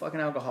husband a fucking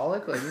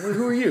alcoholic? Like,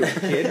 who are you,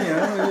 kid? You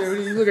know,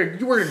 you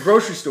work at a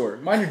grocery store.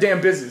 Mind your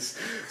damn business."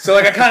 So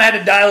like, I kind of had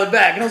to dial it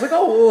back, and I was like,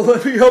 "Oh, well,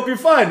 let me help you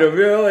find him."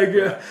 You know,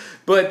 like.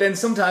 But then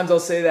sometimes I'll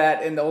say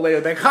that, and the old lady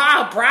will be like,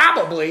 "Ha,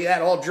 probably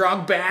that old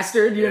drunk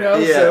bastard." You know,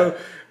 Yeah. so.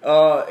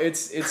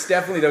 It's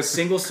definitely those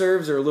single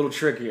serves are a little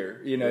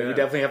trickier. You know, you Yeah.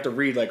 definitely have to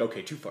read like,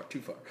 okay, too far.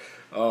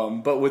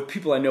 But with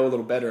people I know a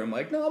little better, I'm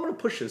like, no, I'm going to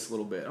push this a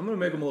little bit. I'm going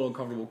to make them a little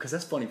uncomfortable because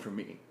that's funny for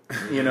me.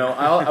 You know,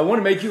 I want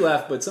to make you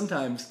laugh, but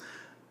sometimes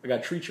I got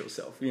to treat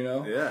yourself. You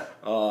know. Yeah.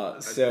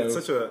 So it's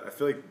such a. I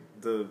feel like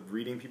the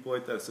reading people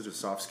like that is such a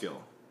soft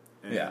skill.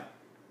 And yeah.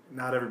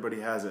 Not everybody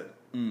has it.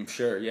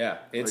 Sure, yeah.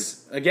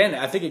 It's again,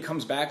 I think it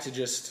comes back to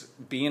just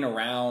being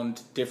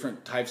around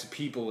different types of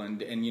people,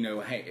 and you know,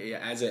 hey,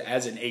 as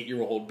an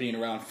 8-year-old, being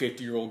around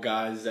 50-year-old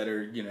guys that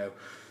are, you know,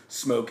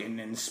 smoking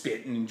and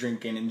spitting and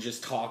drinking and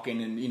just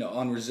talking and, you know,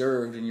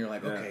 unreserved, and you're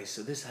like, okay,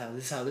 so this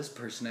is how this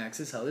person acts,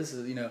 this is how this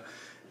is, you know,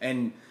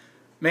 and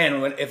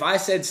man, if I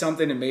said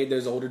something and made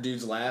those older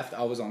dudes laugh,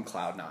 I was on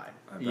cloud nine.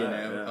 You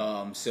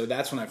know, yeah. so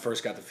that's when I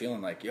first got the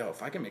feeling like, yo,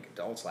 if I can make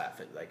adults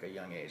laugh at like a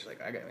young age,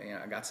 like I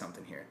got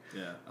something here.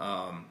 Yeah.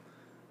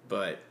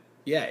 But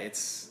yeah,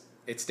 it's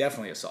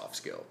definitely a soft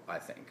skill, I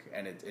think,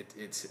 and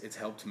it's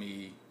helped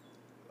me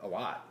a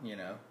lot, you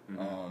know.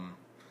 Mm-hmm.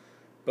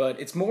 But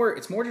it's more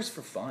just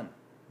for fun,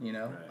 you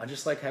know. Right. I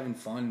just like having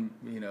fun,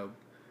 you know,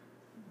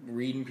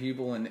 reading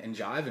people and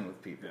jiving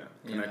with people.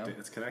 Yeah. You know?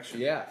 It's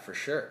connection. Yeah, for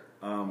sure.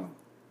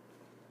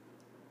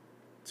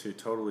 To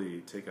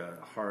totally take a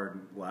hard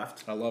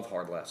left. I love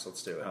hard laughs.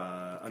 Let's do it.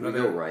 Can we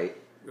go right?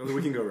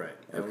 We can go right.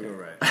 Yeah, we go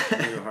right. We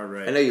can go hard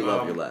right. I know you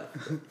love your left.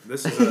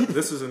 This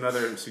is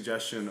another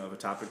suggestion of a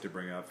topic to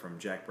bring up from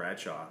Jack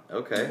Bradshaw.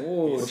 Okay.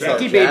 Oh, What's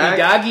Jackie up, baby Jack?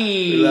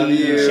 doggy. We love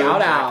you.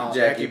 Shout out.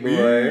 Jackie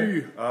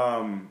boy.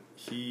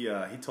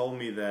 He told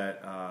me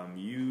that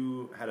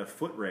you had a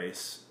foot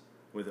race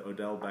with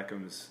Odell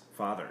Beckham's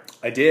father.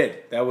 I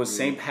did. That was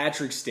St.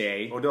 Patrick's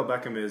Day. Odell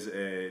Beckham is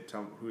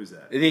who is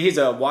that? He's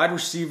a wide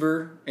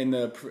receiver in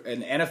the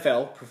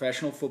NFL,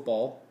 professional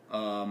football,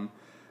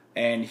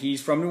 and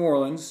he's from New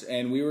Orleans.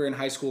 And we were in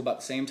high school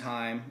about the same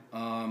time.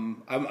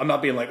 I'm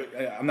not being like,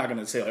 I'm not going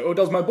to say like,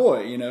 Odell's my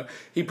boy. You know,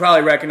 he'd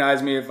probably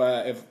recognize me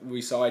if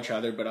we saw each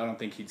other, but I don't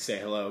think he'd say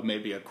hello.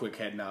 Maybe a quick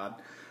head nod.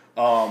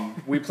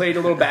 We played a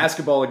little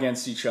basketball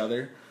against each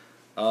other,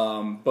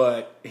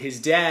 but his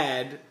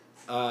dad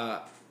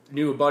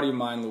knew a buddy of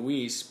mine,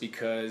 Luis,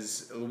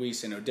 because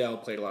Luis and Odell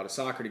played a lot of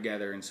soccer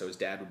together, and so his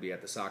dad would be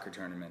at the soccer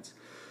tournaments.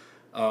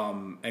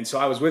 And so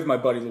I was with my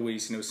buddy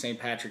Luis, and it was St.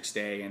 Patrick's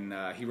Day, and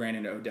he ran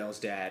into Odell's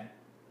dad.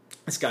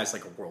 This guy's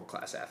like a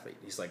world-class athlete.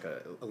 He's like an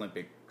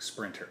Olympic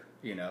sprinter,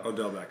 you know.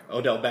 Odell Beckham.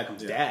 Odell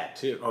Beckham's dad,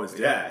 too. Oh, his dad.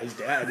 Yeah, his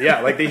dad.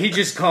 Yeah, like he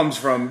just comes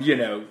from, you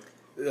know,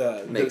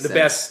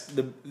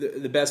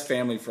 the best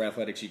family for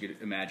athletics you could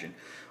imagine.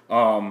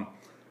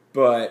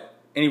 But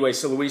anyway,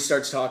 so Luis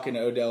starts talking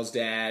to Odell's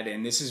dad,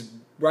 and this is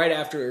right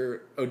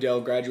after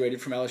Odell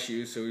graduated from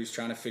LSU, so he was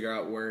trying to figure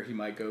out where he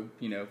might go,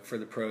 you know, for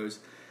the pros.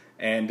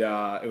 And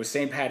it was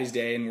St. Patty's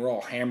Day, and we're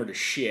all hammered as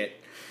shit.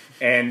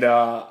 And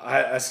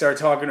I start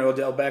talking to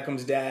Odell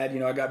Beckham's dad. You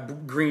know, I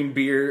got green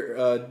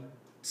beer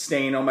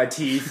stain on my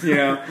teeth, you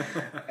know.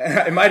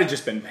 It might have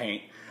just been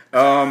paint.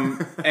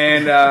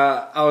 And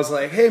I was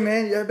like, hey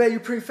man, I bet you're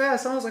pretty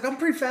fast. I was like, I'm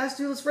pretty fast,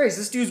 dude, let's race.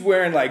 This dude's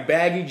wearing like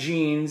baggy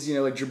jeans, you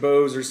know, like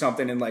Jabos or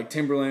something, and like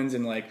Timberlands,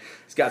 and like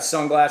he's got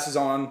sunglasses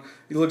on.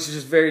 He looks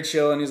just very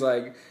chill, and he's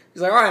like,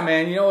 He's like, all right,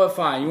 man, you know what,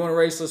 fine. You want to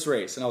race, let's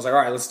race. And I was like, all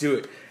right, let's do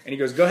it. And he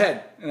goes, go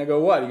ahead. And I go,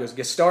 what? He goes,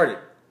 get started.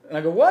 And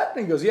I go, what?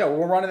 And he goes, yeah,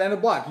 we'll run at the end of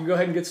the block. You go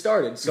ahead and get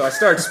started. So I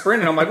started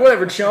sprinting. I'm like,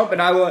 whatever, chump. And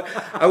I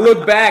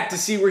look back to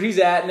see where he's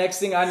at. Next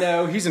thing I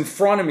know, he's in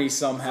front of me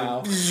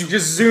somehow. He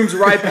just zooms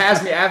right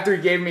past me after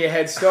he gave me a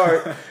head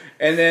start.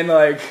 And then,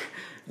 like,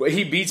 well,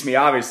 he beats me,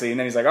 obviously. And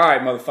then he's like, all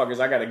right, motherfuckers,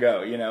 I got to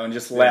go, you know, and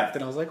just left.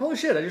 And I was like, holy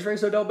shit, I just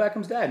raced Odell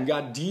Beckham's dad and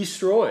got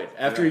destroyed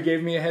after he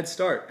gave me a head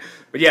start.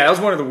 But, yeah, that was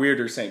one of the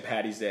weirder St.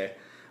 Patty's Day.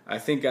 I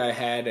think I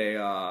had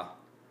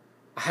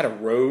a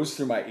rose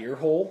through my ear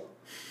hole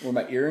where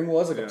my earring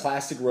was, like a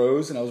plastic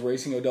rose, and I was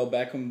racing Odell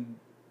Beckham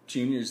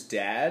Jr.'s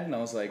dad, and I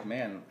was like,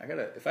 man,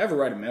 if I ever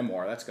write a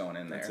memoir, that's going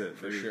in there. That's it.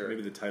 For sure.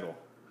 Maybe the title.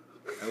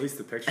 At least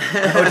the picture.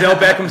 Odell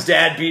Beckham's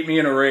dad beat me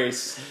in a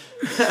race.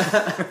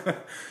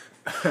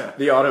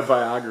 The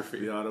autobiography.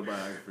 The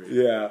autobiography.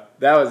 Yeah,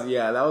 that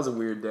was a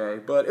weird day,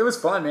 but it was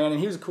fun, man, and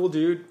he was a cool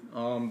dude.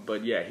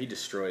 But yeah, he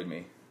destroyed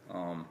me.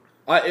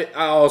 I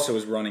also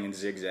was running in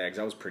zigzags.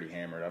 I was pretty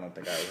hammered. I don't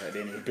think I had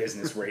any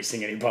business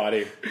racing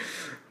anybody,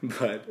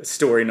 but a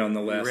story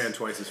nonetheless. You ran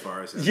twice as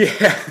far as him.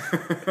 Yeah,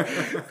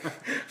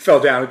 fell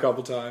down a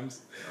couple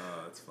times.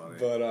 Oh, that's funny.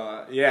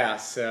 But yeah,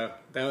 so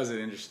that was an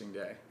interesting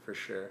day for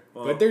sure.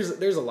 Well, but there's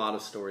a lot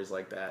of stories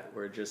like that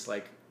where just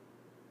like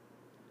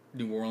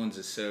New Orleans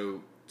is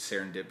so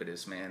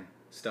serendipitous, man.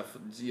 Stuff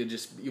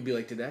you'll be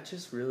like, did that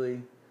just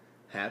really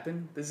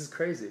happen? This is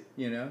crazy,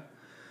 you know.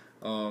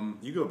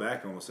 You go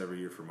back almost every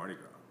year for Mardi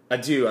Gras. I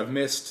do. I've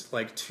missed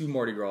like 2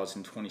 Mardi Gras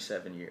in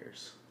 27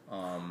 years.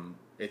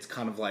 It's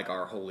kind of like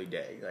our holy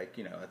day. Like,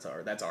 you know,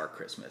 that's our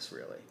Christmas,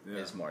 really. Yeah.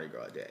 Is Mardi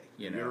Gras Day.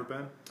 You Have you ever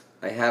been?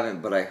 I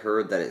haven't, but I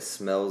heard that it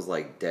smells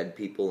like dead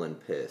people and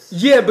piss.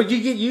 Yeah, but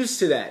you get used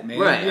to that, man.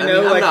 Right. You I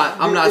know, mean, like,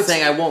 I'm not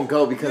saying I won't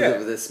go because Yeah.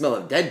 of the smell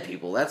of dead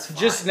people. That's fine.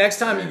 Just next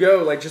time you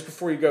go, like just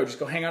before you go, just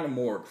go hang out in a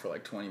morgue for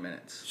like 20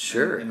 minutes.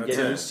 Sure. And That's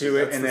get it. used to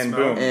it, That's and the then smell.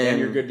 boom, and And-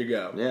 you're good to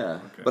go. Yeah.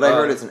 Okay. But I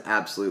heard it's an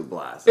absolute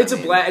blast. It's I a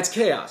mean, it's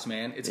chaos,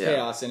 man. It's Yeah.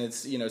 chaos, and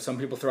it's, you know, some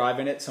people thrive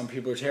in it, some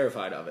people are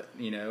terrified of it.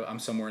 You know, I'm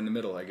somewhere in the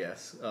middle, I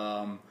guess.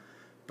 But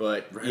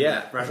Right in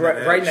yeah, that-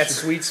 right in that edge.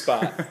 sweet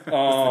spot.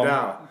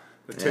 Now,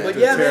 the tip But to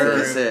yeah, terror. man,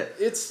 That's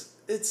it.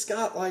 it's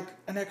got like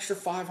an extra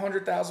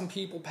 500,000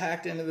 people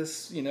packed into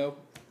this, you know,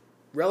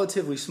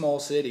 relatively small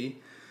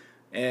city,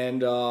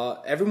 and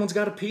everyone's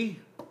got to pee,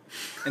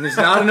 and there's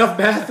not enough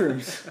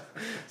bathrooms,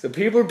 so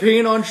people are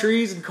peeing on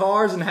trees and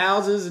cars and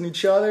houses and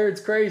each other.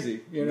 It's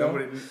crazy, you know.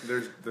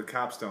 The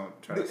cops don't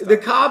try to stop.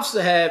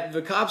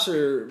 The cops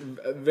are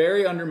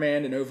very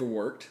undermanned and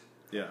overworked,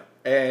 Yeah.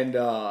 and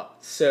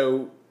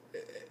so,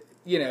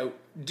 you know,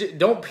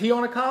 don't pee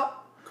on a cop.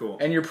 Cool.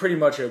 And you're pretty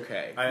much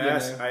okay. I you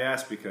asked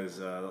know?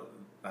 because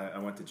I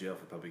went to jail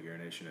for public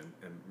urination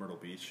in Myrtle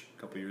Beach a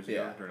couple years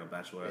ago Yeah. during a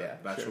bachelor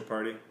sure.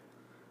 party.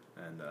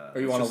 And Are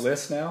you on a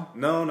list now?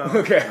 No.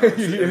 Okay. No,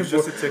 it was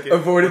just a ticket.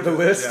 Avoided the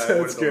list? Yeah, I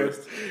avoided That's the good.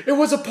 list. It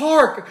was a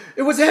park.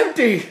 It was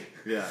empty.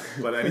 Yeah,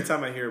 but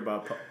anytime I hear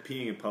about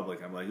peeing in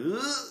public, I'm like,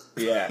 ugh.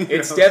 Yeah, You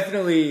it's know?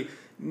 definitely.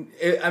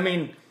 I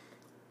mean,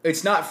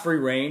 it's not free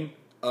reign,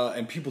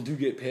 and people do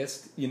get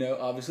pissed. You know,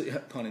 obviously,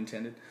 pun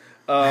intended.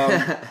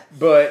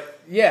 But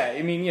yeah,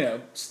 I mean, you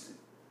know,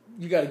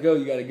 you got to go.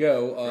 You got to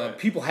go. Right.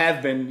 People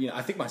have been. You know,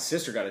 I think my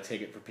sister got a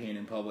ticket for peeing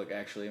in public.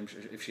 Actually, I'm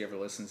sure if she ever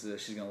listens to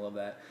this, she's gonna love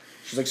that.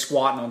 She's like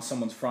squatting on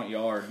someone's front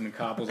yard, and the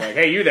cop was like,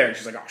 "Hey, you there?" And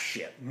she's like, "Oh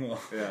shit,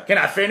 Yeah. can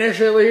I finish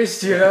at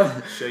least?" You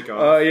know. Shake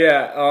off.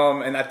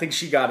 Yeah. And I think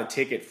she got a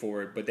ticket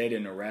for it, but they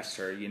didn't arrest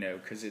her. You know,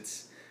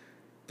 because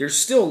there's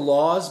still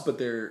laws, but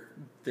they're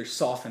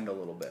softened a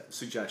little bit.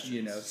 Suggestions.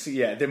 You know, so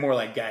yeah, they're more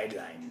like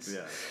guidelines.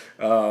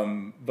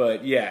 Yeah.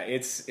 But yeah,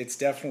 it's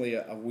definitely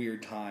a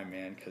weird time,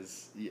 man,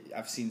 because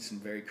I've seen some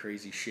very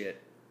crazy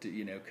shit.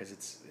 You know, because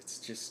it's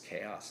just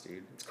chaos,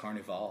 dude. It's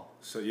carnival.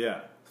 So yeah,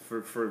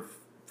 for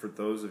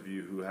those of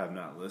you who have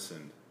not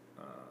listened,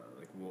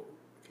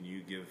 can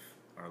you give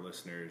our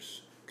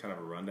listeners kind of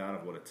a rundown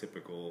of what a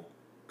typical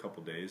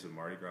couple days of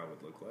Mardi Gras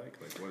would look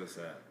like? Like, what is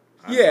that?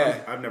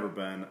 Yeah. I've never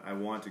been. I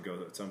want to go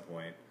at some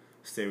point.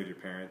 Stay with your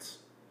parents.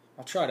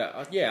 I'll try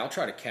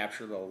to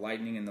capture the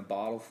lightning in the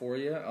bottle for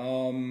you.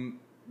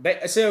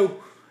 So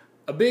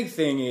a big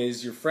thing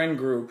is your friend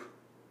group,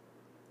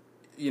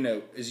 you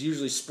know, is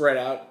usually spread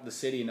out the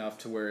city enough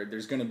to where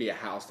there's going to be a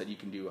house that you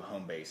can do a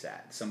home base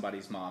at,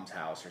 somebody's mom's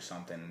house or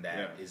something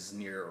that is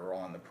near or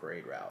on the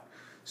parade route.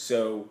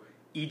 So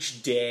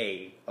each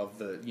day of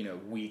the, you know,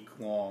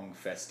 week-long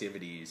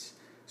festivities,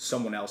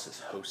 someone else is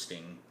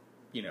hosting,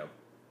 you know,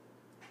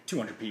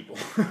 200 people.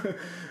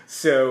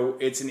 So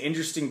it's an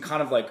interesting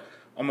kind of like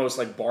almost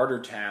like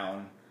barter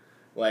town.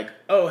 Like,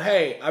 oh,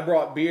 hey, I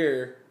brought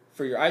beer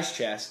for your ice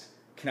chest.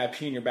 Can I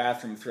pee in your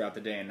bathroom throughout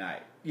the day and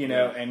night? You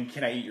know, and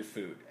can I eat your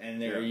food? And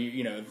they're,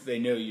 you know, if they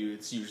know you,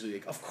 it's usually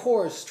like, of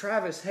course,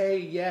 Travis, hey,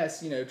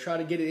 yes, you know, try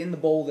to get it in the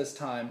bowl this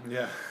time.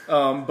 Yeah.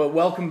 But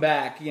welcome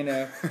back, you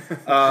know.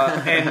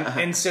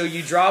 And so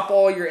you drop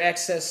all your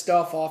excess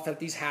stuff off at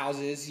these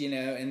houses, you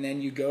know, and then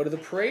you go to the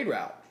parade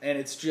route. And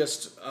it's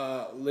just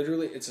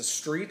literally, it's a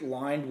street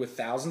lined with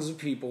thousands of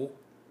people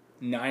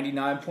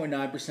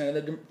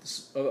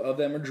 99.9% of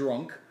them are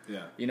drunk.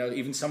 Yeah. You know,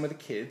 even some of the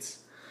kids.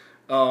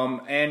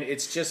 And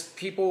it's just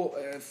people,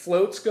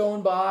 floats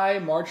going by,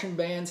 marching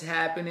bands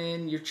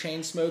happening, you're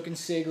chain smoking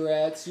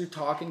cigarettes, you're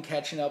talking,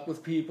 catching up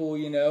with people,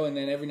 you know, and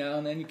then every now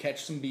and then you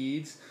catch some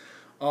beads.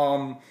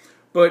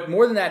 But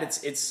more than that,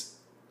 it's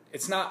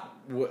not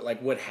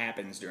what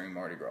happens during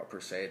Mardi Gras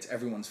per se. It's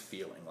everyone's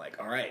feeling like,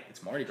 all right,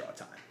 it's Mardi Gras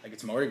time. Like,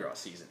 it's Mardi Gras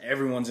season.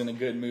 Everyone's in a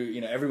good mood.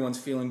 You know, everyone's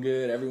feeling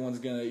good. Everyone's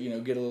gonna, you know,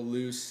 get a little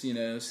loose. You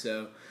know,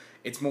 so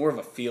it's more of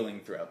a feeling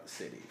throughout the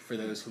city for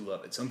those who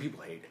love it. Some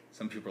people hate it.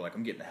 Some people are like,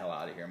 I'm getting the hell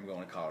out of here. I'm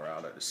going to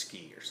Colorado to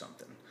ski or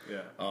something.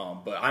 Yeah.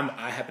 But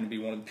I happen to be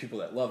one of the people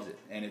that loves it,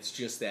 and it's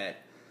just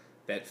that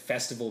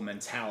festival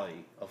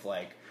mentality of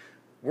like,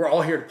 we're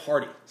all here to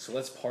party, so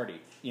let's party,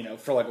 you know,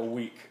 for like a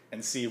week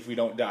and see if we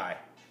don't die.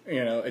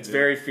 You know, it's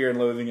very Fear and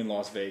Loathing in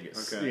Las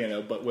Vegas, you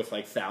know, but with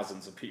like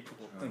thousands of people.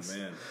 Oh,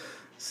 man.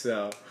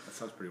 So that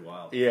sounds pretty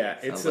wild. Yeah,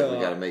 Sounds like we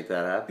got to make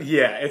that happen.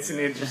 Yeah, it's an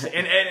interesting,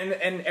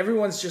 and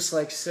everyone's just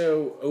like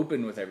so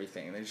open with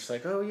everything. They're just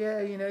like, oh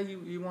yeah, you know,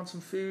 you want some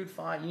food,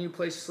 fine. You need a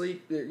place to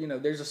sleep. You know,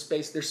 there's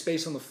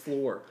space on the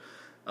floor.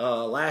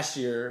 Last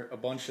year, a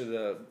bunch of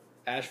the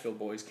Asheville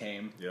boys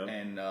came,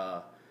 and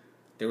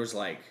there was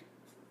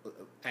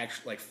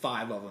actually like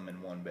 5 of them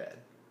in one bed.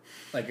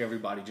 Like,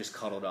 everybody just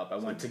cuddled up. I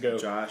went to go.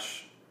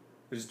 Josh,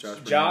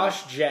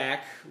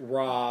 Jack,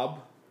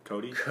 Rob,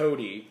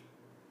 Cody,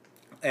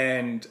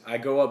 and I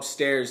go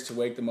upstairs to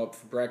wake them up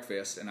for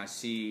breakfast, and I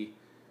see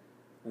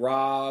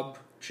Rob,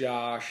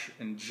 Josh,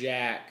 and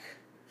Jack,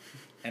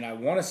 and I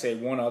want to say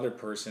one other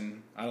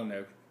person. I don't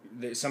know.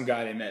 Some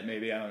guy they met,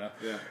 maybe, I don't know.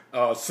 Yeah.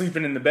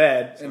 Sleeping in the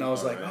bed, and I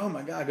was like, right. "Oh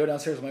my god!" I go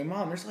downstairs. I'm like,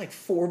 "Mom, there's like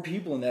 4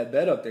 people in that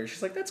bed up there."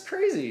 She's like, "That's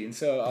crazy." And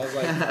so I was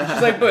like,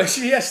 "She's like, but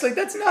she's like,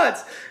 that's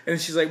nuts." And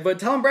she's like, "But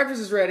tell him breakfast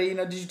is ready. You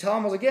know, did you tell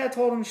him?" I was like, "Yeah, I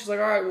told him." She's like,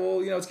 "All right,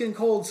 well, you know, it's getting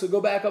cold, so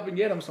go back up and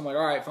get him." So I'm like,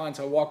 "All right, fine."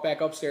 So I walk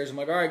back upstairs. I'm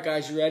like, "All right,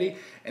 guys, you ready?"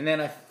 And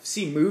then I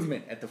see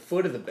movement at the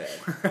foot of the bed,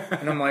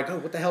 and I'm like, "Oh,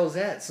 what the hell is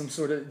that? Some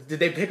sort of, did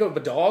they pick up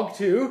a dog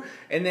too?"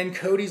 And then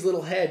Cody's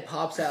little head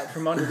pops out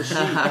from under the sheet,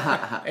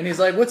 and he's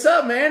like, "What's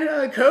up, man?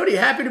 Cody,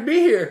 happy to be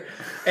here."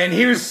 And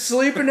he was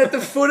sleeping at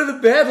the foot of the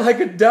bed like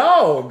a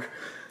dog.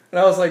 And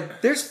I was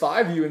like, "There's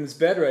 5 of you in this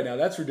bed right now.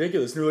 That's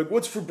ridiculous." And they're like,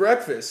 "What's for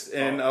breakfast?"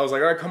 And I was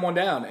like, "All right, come on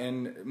down."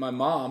 And my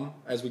mom,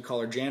 as we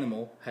call her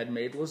Janimal, had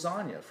made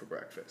lasagna for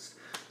breakfast.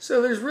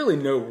 So there's really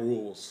no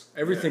rules.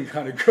 Everything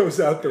kind of goes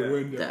out the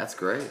window. That's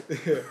great.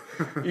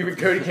 Even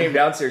Cody came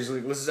downstairs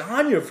like,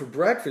 "Lasagna for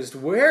breakfast?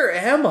 Where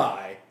am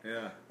I?"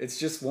 Yeah. It's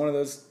just one of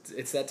those,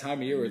 it's that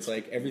time of year where it's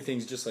like,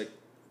 everything's just like,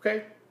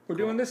 okay, we're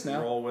doing this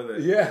now. Roll with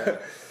it. Yeah.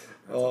 That's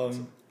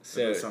awesome.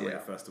 So, it sounds like a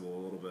festival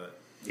a little bit.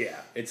 Yeah,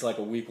 it's like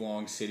a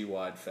week-long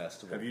citywide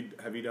festival.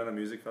 Have you done a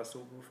music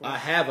festival before? I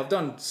have. I've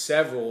done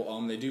several.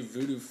 They do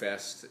Voodoo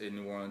Fest in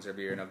New Orleans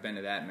every year, and I've been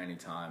to that many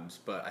times.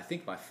 But I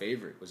think my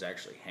favorite was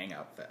actually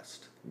Hangout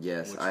Fest.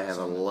 Yes, I have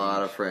a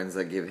lot of friends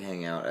that give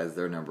Hangout as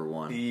their number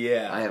one.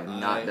 Yeah. I have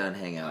not done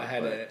Hangout.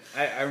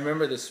 I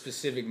remember the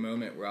specific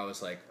moment where I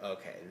was like,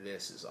 okay,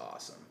 this is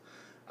awesome.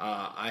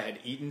 I had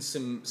eaten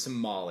some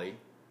Molly,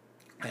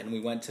 and we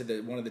went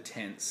to one of the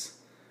tents,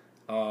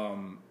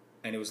 and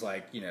it was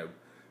like, you know,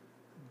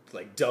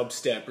 like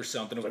dubstep or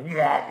something. It was like,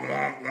 womp,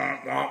 womp,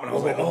 womp, womp. And I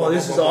was like, oh,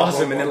 this is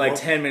awesome. And then like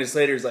 10 minutes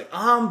later, he's like,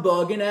 I'm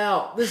bugging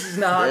out. This is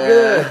not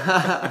good.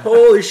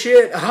 Holy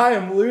shit, I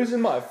am losing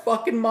my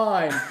fucking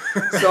mind.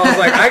 So I was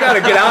like, I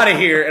gotta get out of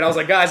here. And I was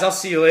like, guys, I'll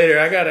see you later.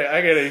 I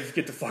gotta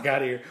get the fuck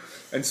out of here.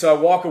 And so I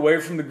walk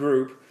away from the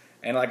group,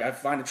 and like I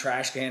find a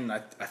trash can, and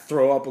I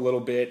throw up a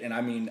little bit, and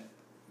I mean,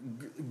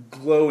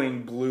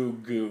 glowing blue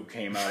goo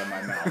came out of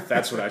my mouth.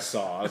 That's what I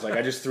saw. I was like,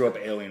 I just threw up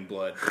alien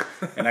blood.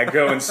 And I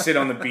go and sit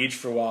on the beach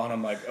for a while, and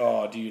I'm like,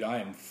 oh, dude, I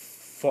am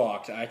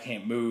fucked. I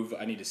can't move.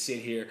 I need to sit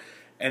here.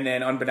 And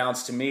then,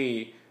 unbeknownst to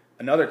me,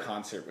 another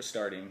concert was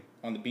starting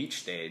on the beach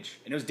stage,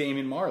 and it was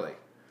Damian Marley.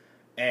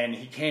 And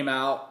he came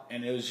out,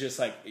 and it was just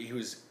like, he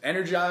was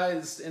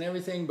energized and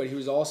everything, but he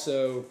was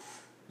also,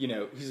 you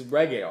know, he's a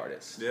reggae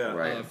artist. Yeah.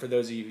 Right. For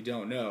those of you who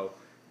don't know.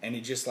 And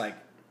he just like,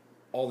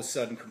 all of a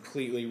sudden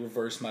completely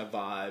reversed my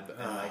vibe,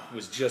 and like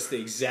was just the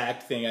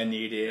exact thing I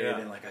needed. Yeah.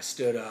 And like I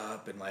stood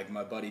up, and like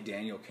my buddy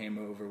Daniel came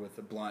over with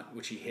a blunt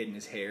which he hid in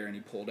his hair, and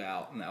he pulled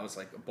out, and that was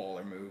like a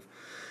baller move.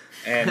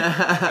 And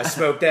I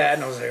smoked that,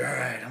 and I was like, all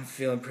right, I'm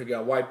feeling pretty good.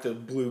 I wiped the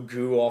blue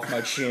goo off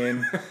my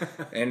chin,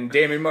 and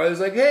Damian Marley was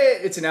like, hey,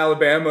 it's in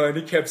Alabama, and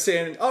he kept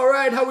saying, all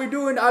right, how we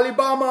doing,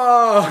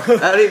 Alabama?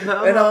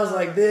 Alabama. And I was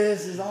like,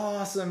 this is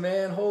awesome,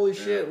 man. Holy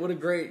shit, what a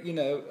great, you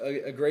know,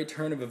 a great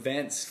turn of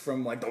events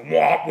from like the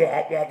womp,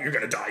 womp, womp,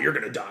 you're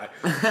gonna die.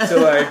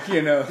 So like,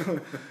 you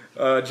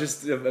know,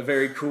 just a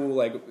very cool,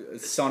 like,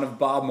 son of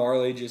Bob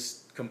Marley,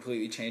 just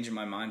completely changing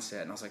my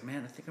mindset. And I was like,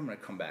 man, I think I'm gonna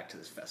come back to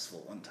this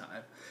festival one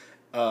time.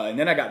 And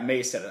then I got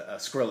maced at a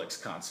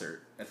Skrillex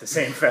concert at the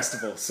same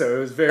festival, so it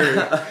was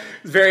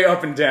very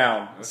up and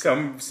down.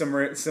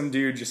 Okay. Some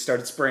dude just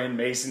started spraying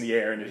mace in the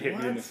air, and it hit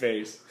me in the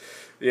face.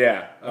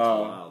 Yeah, that's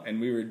wild.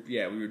 And we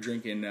were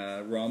drinking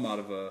rum out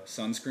of a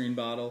sunscreen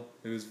bottle.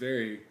 It was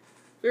very,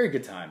 Very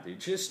good time, dude.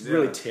 Just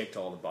really ticked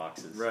all the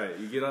boxes. Right,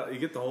 you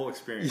get the whole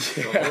experience,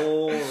 Yeah. the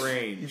whole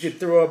range. You could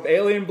throw up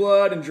alien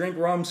blood and drink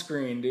rum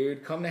screen,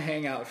 dude. Come to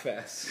Hangout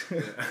Fest.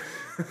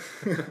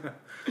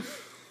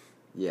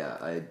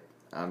 Yeah,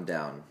 I'm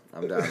down.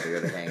 I'm down to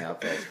go to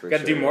Hangout Fest for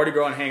Got to sure. do Mardi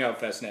Gras and Hangout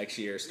Fest next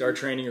year. Start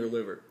training your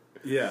liver.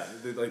 Yeah,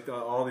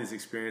 all these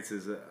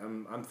experiences.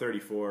 I'm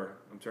 34.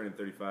 I'm turning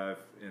 35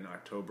 in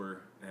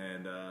October,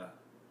 and I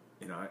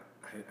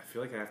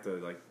feel like I have to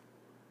like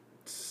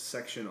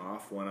section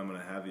off when I'm going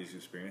to have these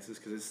experiences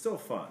because it's still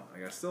fun.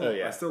 Like I still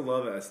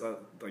love it. I still,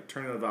 like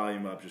turning the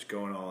volume up, just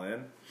going all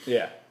in.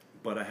 Yeah.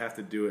 But I have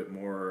to do it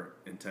more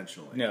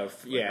intentionally. No,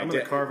 I'm going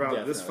to carve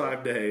out this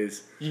 5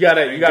 days. You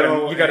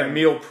gotta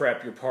meal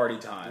prep your party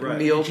time. Right.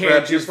 Meal You prep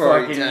can't your just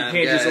party fucking, time. you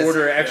can't just Yes.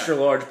 order extra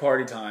large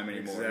party time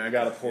anymore. Exactly. You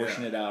gotta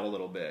portion it out a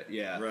little bit.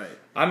 Yeah. Right.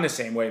 I'm the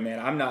same way, man.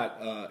 I'm not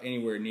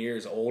anywhere near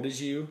as old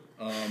as you.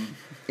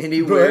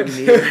 Anywhere But-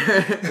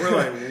 near. We're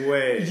like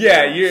way.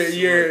 Yeah,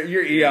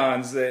 you're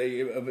eons.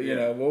 You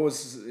know what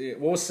was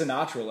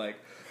Sinatra like?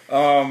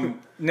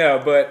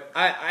 No, but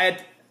I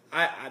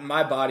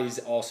my body's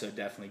also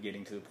definitely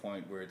getting to the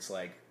point where it's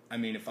like, I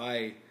mean, if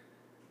I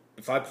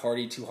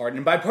party too hard,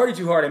 and by party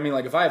too hard, I mean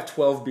like if I have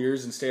 12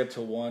 beers and stay up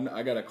till 1,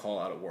 I gotta call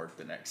out of work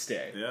the next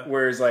day. Yeah.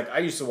 Whereas like I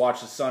used to watch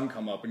the sun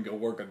come up and go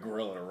work a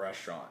grill at a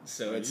restaurant.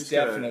 So it's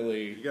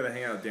definitely. You gotta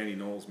hang out with Danny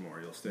Knowles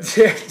more. You'll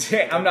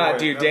stay. I'm not,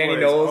 dude. Danny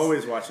Knowles,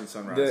 always watching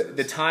sunrises.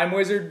 the Time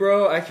Wizard,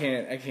 bro. I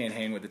can't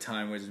hang with the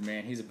Time Wizard,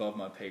 man. He's above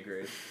my pay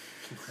grade.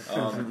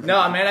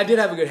 No, man, I did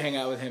have a good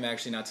hangout with him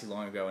actually not too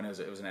long ago, and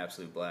it was an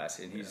absolute blast.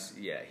 And he's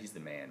the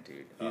man,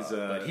 dude. But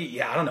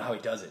I don't know how he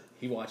does it.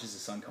 He watches the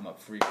sun come up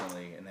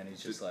frequently, and then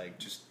he's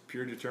just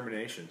pure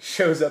determination.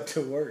 shows up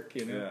to work,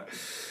 you know.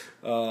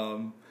 Yeah.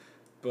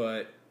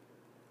 But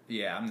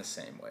yeah, I'm the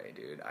same way,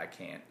 dude. I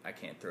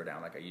can't throw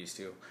down like I used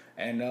to.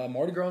 And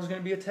Mardi Gras is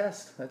gonna be a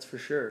test, that's for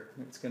sure.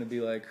 It's gonna be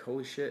like,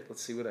 holy shit,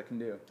 let's see what I can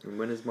do.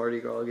 When is Mardi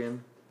Gras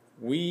again?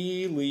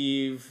 We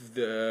leave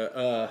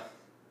the.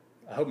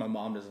 I hope my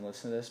mom doesn't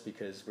listen to this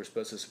because we're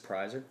supposed to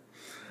surprise her.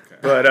 Okay.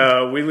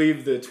 But we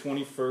leave the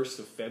 21st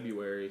of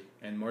February,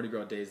 and Mardi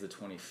Gras Day is the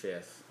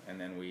 25th,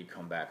 and then we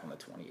come back on the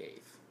 28th.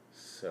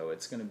 So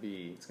it's gonna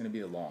be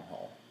a long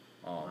haul.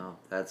 Wow,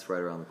 that's right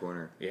around the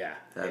corner. Yeah,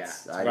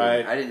 That's yeah.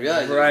 I didn't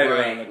realize it was right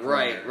around the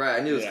corner. right.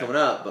 I knew it was Yeah. coming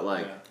up, but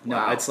like No,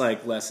 wow. it's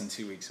like less than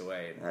 2 weeks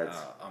away. And, That's-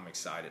 I'm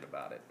excited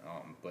about it.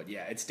 But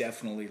yeah, it's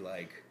definitely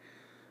like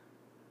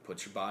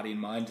put your body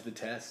and mind to the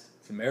test.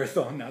 It's a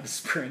marathon, not a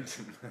sprint,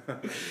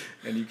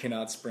 and you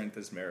cannot sprint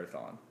this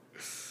marathon.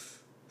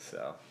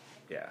 So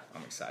yeah,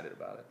 I'm excited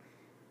about it.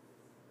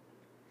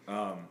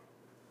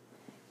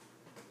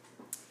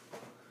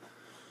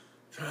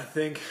 Trying to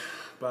think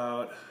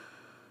about.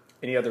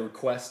 Any other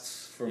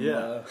requests from?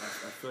 I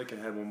feel like I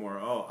had one more.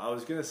 Oh, I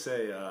was gonna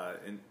say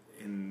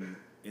in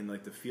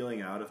like the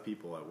feeling out of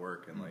people at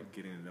work and like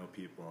getting to know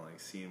people and like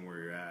seeing where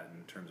you're at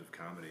in terms of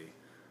comedy.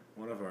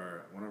 One of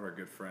our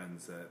good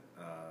friends that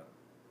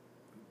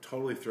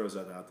totally throws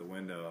that out the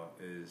window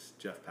is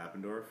Jeff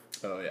Pappendorf.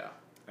 Oh yeah.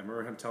 I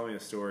remember him telling me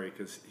a story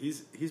because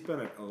he's been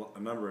at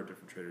a number of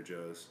different Trader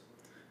Joe's,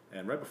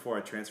 and right before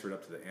I transferred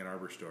up to the Ann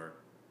Arbor store,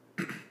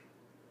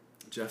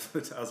 Jeff,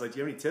 I was like, "Do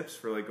you have any tips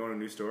for like going to a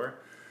new store?"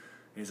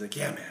 And he's like,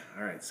 "Yeah, man.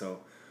 All right.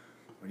 So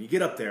when you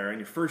get up there on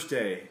your first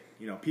day,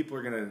 you know, people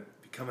are gonna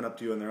be coming up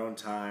to you in their own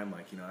time.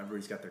 Like, you know,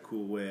 everybody's got their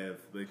cool way of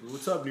like,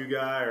 what's up, new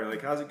guy, or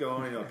like, how's it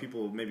going? You know,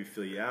 people will maybe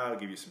fill you out,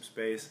 give you some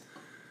space."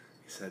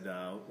 He said,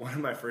 one of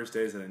my first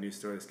days at a new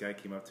store, this guy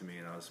came up to me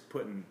and I was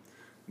putting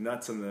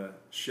nuts on the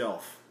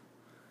shelf.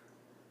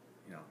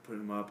 You know,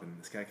 putting them up, and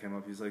this guy came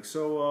up. He's like,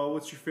 "So,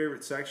 what's your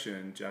favorite section?"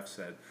 And Jeff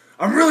said,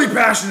 "I'm really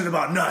passionate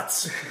about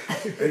nuts."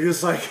 And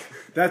just like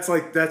that's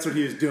what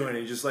he was doing.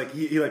 He just like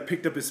he like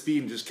picked up his speed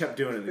and just kept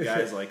doing it. The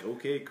guy's like,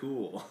 "Okay,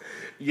 cool."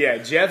 Yeah,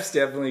 Jeff's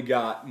definitely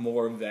got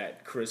more of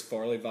that Chris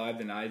Farley vibe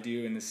than I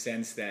do, in the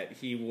sense that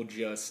he will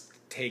just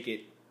take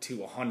it to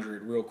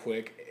 100 real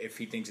quick if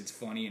he thinks it's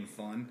funny and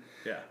fun.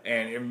 Yeah.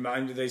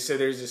 And they said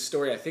there's this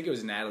story, I think it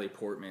was Natalie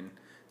Portman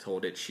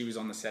told it. She was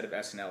on the set of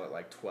SNL at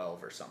like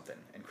 12 or something,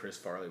 and Chris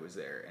Farley was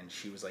there, and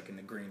she was like in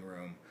the green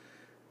room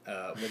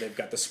where they've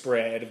got the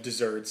spread of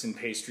desserts and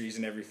pastries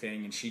and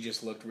everything, and she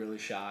just looked really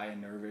shy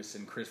and nervous,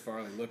 and Chris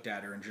Farley looked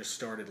at her and just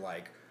started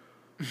like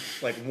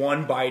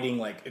one biting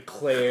like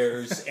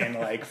eclairs and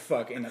like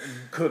fucking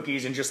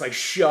cookies and just like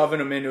shoving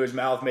them into his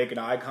mouth, making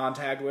eye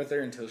contact with her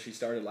until she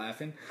started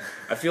laughing.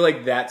 I feel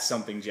like that's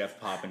something Jeff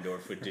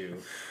Poppendorf would do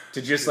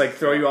to just like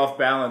throw you off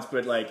balance,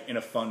 but like in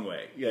a fun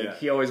way. Like, Yeah.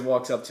 he always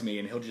walks up to me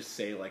and he'll just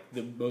say like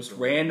the most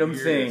random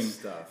thing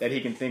weirdest stuff. that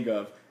he can think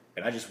of,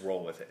 and I just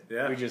roll with it.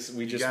 Yeah.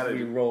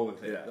 we roll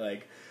with it. Yeah.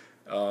 Like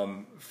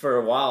for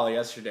a while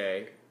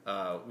yesterday,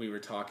 we were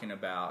talking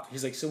about.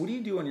 He's like, "So what do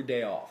you do on your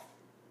day off?"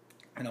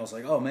 And I was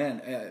like, "Oh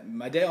man,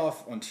 my day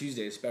off on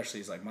Tuesday especially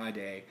is like my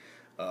day.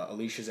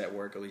 Alicia's at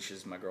work.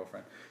 Alicia's my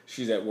girlfriend.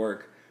 She's at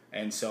work,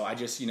 and so I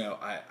just,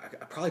 I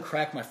probably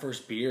crack my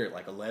first beer at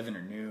like 11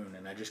 or noon,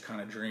 and I just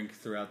kind of drink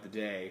throughout the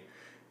day,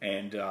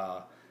 and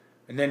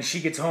And then she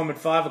gets home at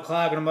 5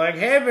 o'clock, and I'm like,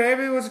 "Hey,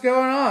 baby, what's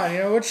going on? You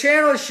know, what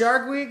channel is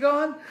Shark Week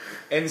on?"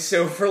 And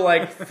so for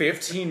like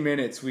 15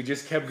 minutes, we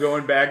just kept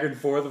going back and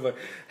forth of like,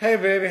 "Hey,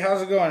 baby,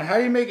 how's it going? How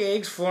do you make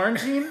eggs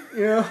Florentine?"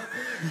 You know?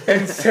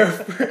 And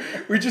so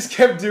we just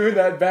kept doing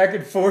that back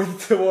and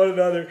forth to one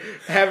another,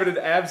 having an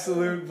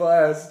absolute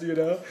blast, you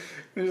know?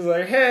 And he's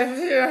like,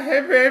 "Hey, yeah,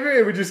 hey, baby,"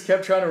 and we just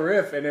kept trying to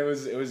riff, and it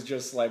was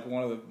just like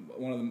one of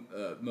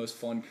the most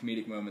fun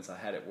comedic moments I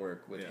had at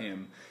work with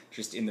him,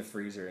 just in the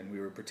freezer, and we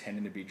were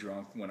pretending to be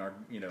drunk when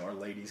our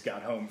ladies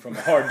got home from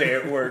a hard day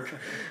at work.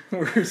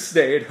 We're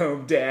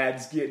stay-at-home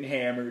dads getting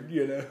hammered,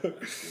 you know.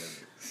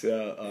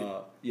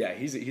 So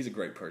he's a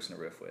great person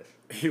to riff with.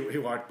 He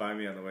walked by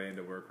me on the way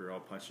into work. We were all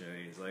punching in,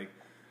 and he's like,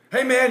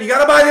 "Hey man, you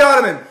gotta buy the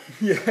ottoman."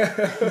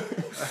 Yeah.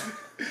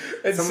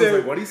 And someone's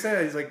like, "What do you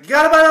say?" He's like, "You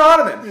gotta buy the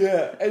ottoman."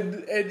 Yeah,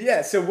 and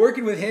yeah, so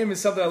working with him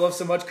is something I love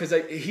so much because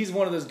he's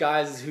one of those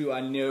guys who I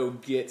know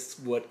gets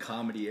what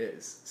comedy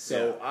is.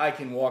 So I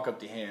can walk up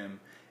to him,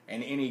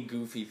 and any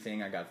goofy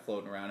thing I got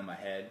floating around in my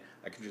head,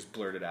 I can just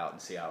blurt it out and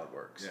see how it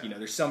works. Yeah. You know,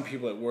 there's some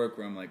people at work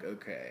where I'm like,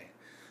 okay,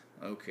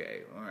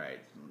 all right.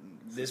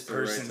 This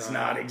person's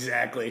not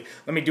exactly.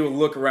 Let me do a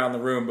look around the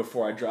room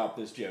before I drop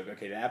this joke.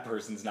 Okay, that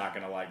person's not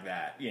going to like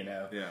that, you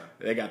know. Yeah.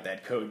 They got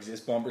that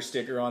coexist bumper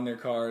sticker on their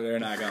car. They're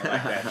not going to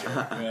like that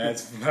joke.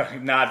 That's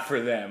not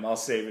for them. I'll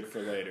save it for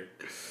later.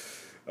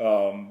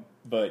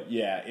 But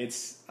yeah,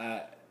 it's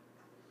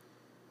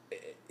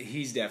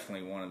he's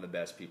definitely one of the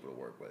best people to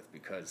work with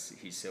because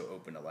he's so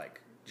open to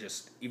like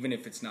just even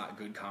if it's not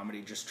good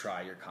comedy, just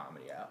try your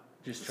comedy out.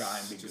 Just try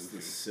and be just goofy.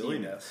 the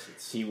silliness.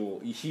 You know?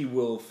 He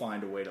will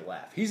find a way to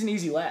laugh. He's an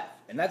easy laugh,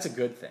 and that's a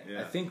good thing.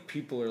 Yeah. I think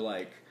people are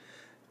like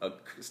a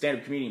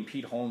stand-up comedian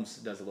Pete Holmes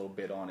does a little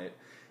bit on it.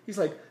 He's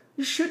like,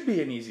 you should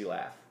be an easy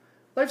laugh.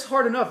 Life's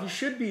hard enough. You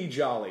should be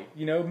jolly.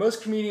 You know,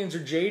 most comedians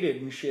are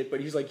jaded and shit, but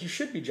he's like, you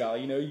should be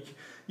jolly. You know,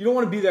 you don't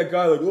want to be that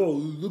guy like, oh,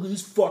 look at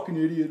this fucking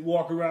idiot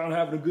walking around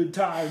having a good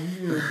time,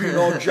 you know, being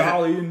all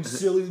jolly and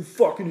silly,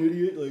 fucking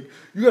idiot. Like,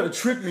 you got to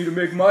trick me to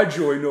make my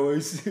joy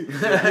noise. You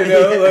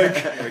know,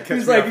 like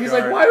he's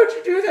like, why would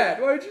you do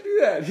that? Why would you do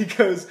that? He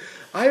goes,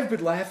 I have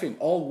been laughing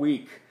all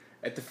week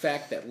at the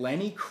fact that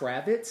Lenny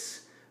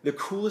Kravitz, the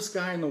coolest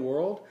guy in the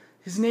world,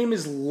 his name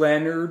is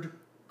Leonard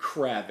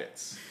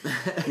Kravitz.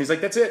 And he's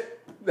like, that's it.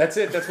 That's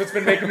what's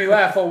been making me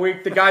laugh all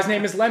week. The guy's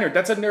name is Leonard.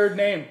 That's a nerd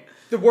name.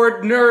 The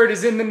word nerd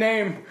is in the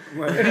name.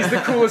 And he's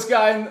the coolest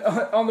guy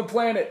on the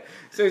planet.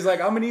 So he's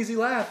like, I'm an easy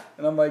laugh.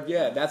 And I'm like,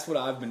 yeah, that's what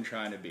I've been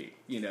trying to be.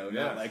 You know,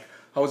 not like,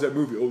 how was that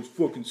movie? Oh, it's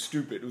fucking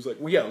stupid. It was like,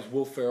 well, yeah, it was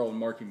Will Ferrell and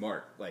Marky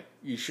Mark. Like,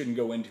 you shouldn't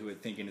go into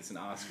it thinking it's an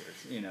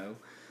Oscars, you know.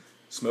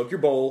 Smoke your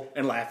bowl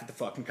and laugh at the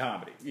fucking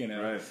comedy, you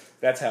know. Right.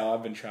 That's how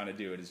I've been trying to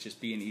do it, is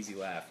just be an easy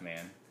laugh,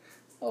 man.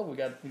 Oh, we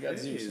got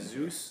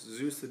Zeus.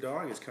 Zeus the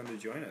dog has come to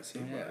join us. Hey,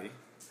 buddy.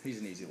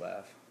 He's an easy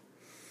laugh.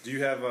 Do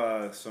you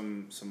have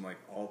some like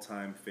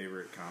all-time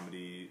favorite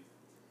comedy,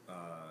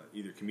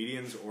 either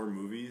comedians or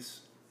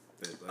movies?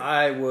 That, like,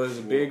 I was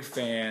a big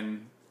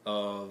fan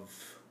of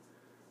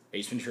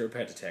Ace Ventura: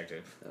 Pet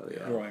Detective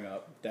growing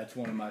up. That's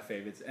one of my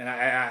favorites. And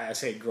I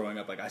say growing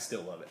up, like I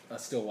still love it. I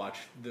still watch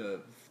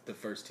the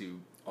first two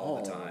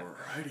all the time.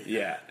 Alrighty.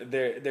 Yeah,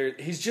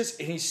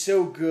 he's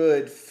so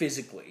good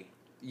physically.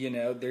 You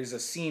know, there's a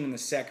scene in the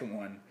second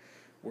one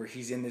where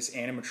he's in this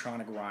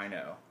animatronic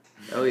rhino.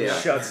 Oh yeah.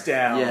 Shuts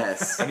down.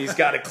 Yes. And he's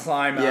got to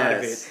climb out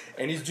of it.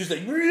 And he's just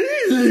like,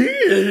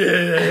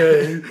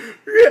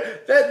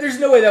 there's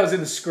no way that was in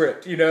the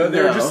script, you know? They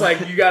were just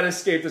like, you got to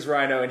escape this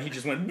rhino. And he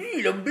just went, and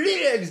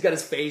he's got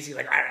his face. He's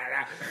like,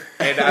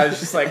 and I was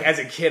just like, as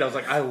a kid, I was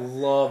like, I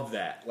love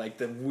that. Like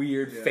the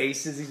weird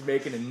faces he's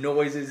making and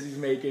noises he's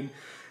making.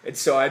 And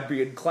so I'd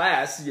be in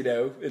class, you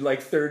know, in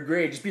like third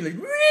grade, just be like,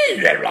 and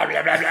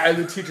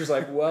the teacher's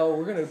like, well,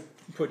 we're going to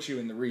put you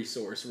in the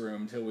resource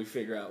room until we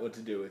figure out what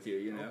to do with you,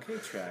 you know? Okay,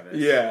 Travis.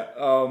 Yeah,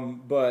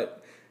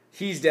 but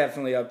he's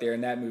definitely up there,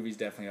 and that movie's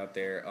definitely up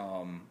there.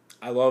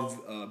 I love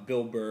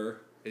Bill Burr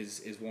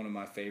is one of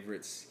my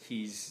favorites.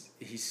 He's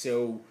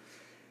so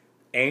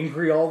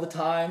angry all the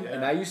time,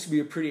 and I used to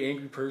be a pretty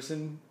angry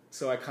person,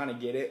 so I kind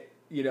of get it.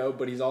 You know,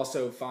 but he's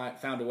also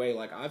found a way,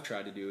 like I've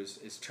tried to do,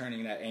 is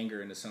turning that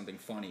anger into something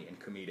funny and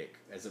comedic,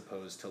 as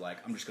opposed to like,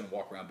 I'm just going to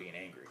walk around being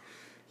angry.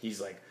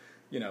 He's like,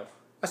 you know,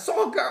 I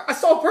saw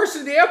a person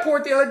at the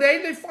airport the other day,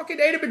 and they fucking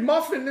ate a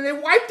McMuffin, and they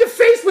wiped their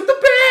face with the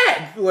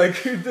bag!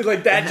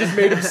 Like that just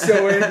made him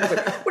so angry. He's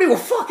like, what are you, a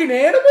fucking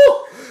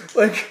animal?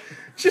 Like,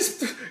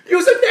 just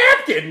use a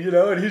napkin, you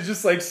know? And he's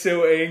just like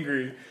so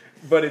angry.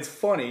 But it's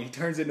funny. He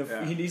turns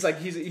into,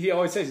 he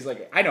always says, he's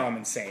like, I know I'm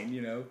insane,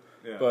 you know?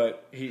 Yeah.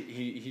 But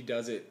he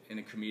does it in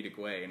a comedic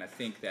way, and I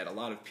think that a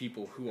lot of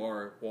people who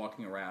are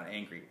walking around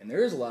angry, and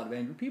there is a lot of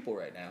angry people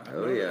right now.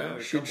 Oh yeah,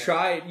 should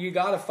try it. You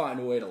got to find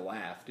a way to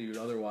laugh, dude.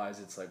 Otherwise,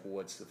 it's like,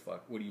 what's the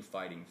fuck? What are you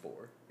fighting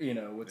for? You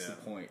know, what's the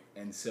point?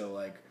 And so,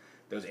 like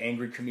those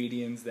angry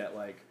comedians that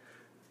like,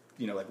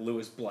 like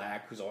Lewis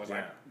Black, who's always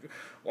like,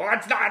 "Well,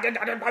 it's not.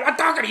 I'm not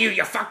talking to you,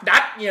 you fuck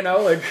nut."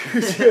 Like,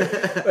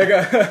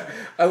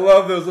 I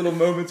love those little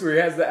moments where he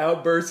has the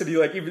outbursts and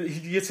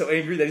he gets so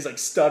angry that he's like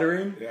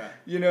stuttering. Yeah.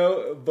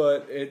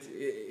 But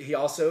he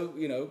also,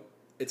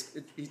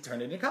 he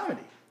turned it into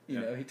comedy.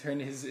 He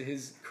turned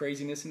his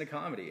craziness into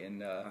comedy,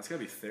 and that's gotta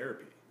be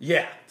therapy.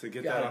 Yeah, To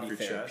get that off your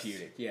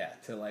therapeutic. Yeah,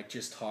 to like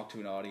just talk to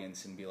an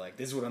audience and be like,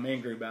 "This is what I'm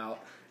angry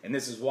about, and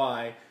this is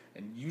why."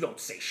 And you don't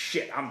say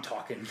shit. I'm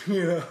talking.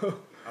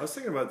 I was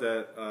thinking about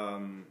that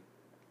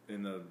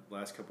in the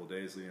last couple of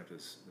days leading up to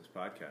this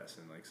podcast,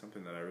 and like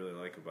something that I really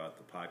like about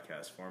the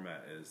podcast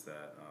format is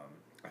that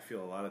I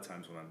feel a lot of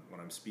times when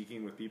I'm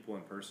speaking with people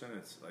in person,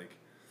 it's like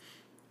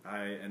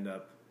I end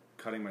up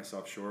cutting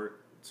myself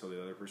short so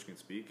the other person can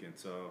speak, and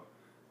so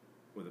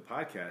with a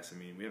podcast, I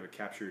mean, we have a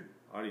captive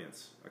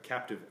audience.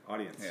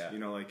 Yeah.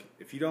 Like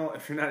if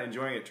you're not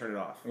enjoying it, turn it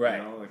off. Right.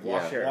 Like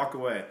walk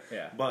away.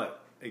 Yeah. But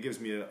it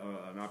gives me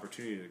an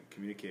opportunity to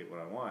communicate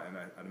what I want, and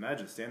I'd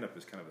imagine stand-up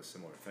is kind of a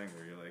similar thing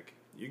where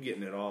you're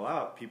getting it all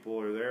out. People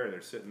are there, they're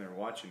sitting there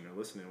watching, they're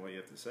listening to what you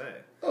have to say.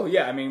 Oh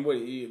yeah, I mean,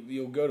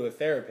 you'll go to a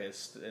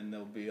therapist and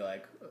they'll be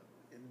like,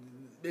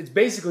 it's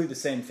basically the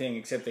same thing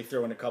except they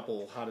throw in a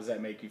couple. How does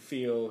that make you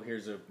feel?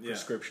 Here's a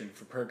prescription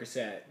for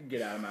Percocet.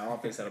 Get out of my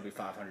office. That'll be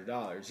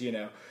 $500.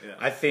 Yeah.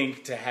 I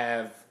think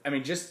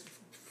just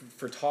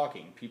for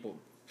talking, people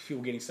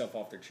getting stuff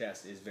off their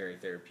chest is very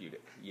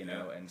therapeutic,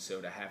 and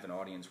so to have an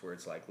audience where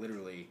it's like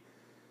literally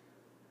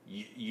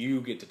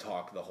you get to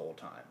talk the whole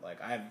time. Like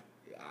I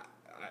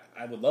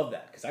would love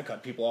that because I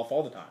cut people off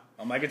all the time.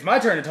 I'm like, it's my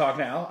turn to talk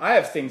now. I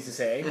have things to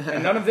say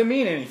and none of them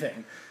mean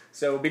anything.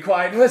 So be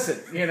quiet and listen,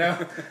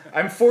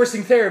 I'm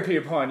forcing therapy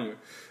upon you.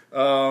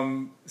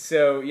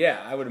 So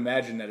yeah, I would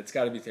imagine that it's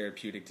got to be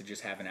therapeutic to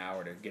just have an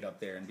hour to get up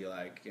there and be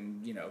like,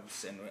 and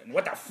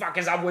what the fuck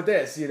is up with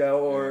this,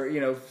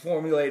 or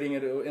formulating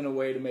it in a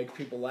way to make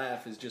people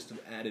laugh is just an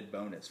added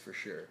bonus for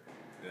sure.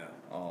 Yeah.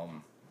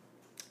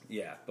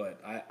 Yeah, but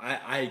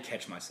I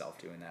catch myself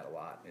doing that a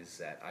lot. Is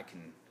that I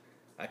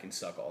can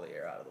suck all the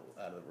air out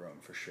of the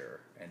room for sure,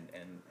 and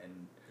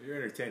you're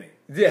entertaining.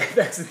 Yeah,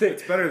 that's the thing.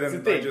 It's better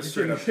than just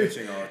straight up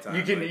pitching all the time.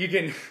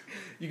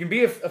 You can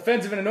be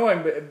offensive and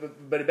annoying,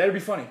 but it better be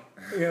funny.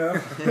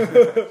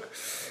 The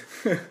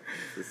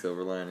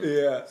silver lining.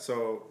 Yeah.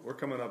 So we're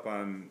coming up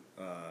on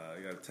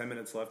you got 10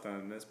 minutes left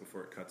on this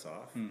before it cuts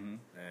off, and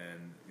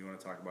you want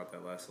to talk about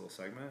that last little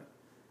segment?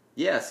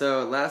 Yeah,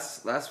 so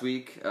last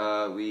week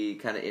we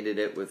kind of ended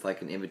it with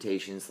like an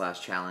invitation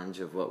 / challenge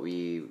of what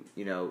we,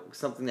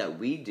 something that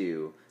we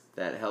do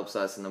that helps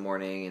us in the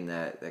morning and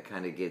that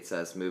kind of gets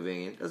us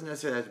moving. It doesn't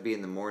necessarily have to be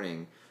in the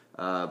morning,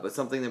 but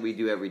something that we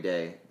do every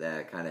day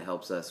that kind of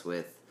helps us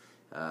with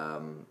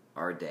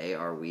our day,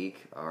 our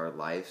week, our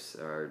lives,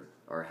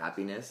 our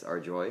happiness,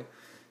 our joy.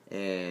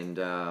 And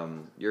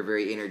you're a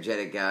very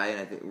energetic guy, and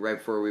I think right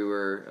before we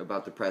were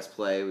about to press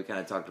play, we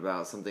kind of talked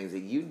about some things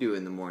that you do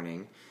in the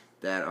morning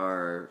that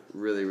are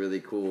really,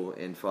 really cool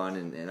and fun,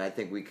 and I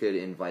think we could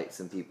invite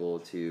some people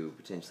to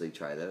potentially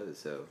try those.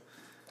 So,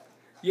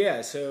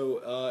 yeah.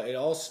 So it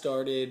all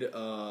started.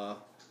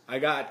 I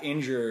got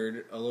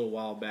injured a little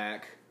while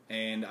back,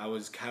 and I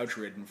was couch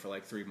ridden for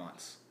like 3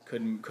 months.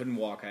 Couldn't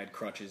walk. I had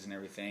crutches and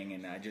everything,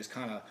 and I just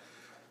kind of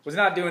was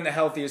not doing the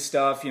healthiest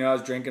stuff. I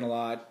was drinking a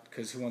lot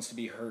because who wants to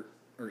be hurt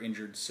or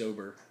injured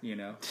sober,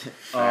 and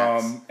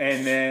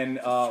then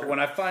when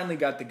I finally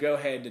got the go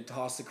ahead to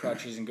toss the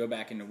crutches and go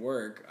back into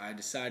work, I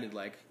decided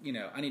I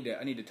need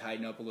to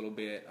tighten up a little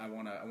bit. I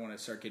want to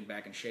start getting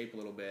back in shape a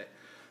little bit,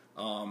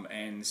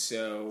 and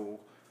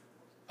so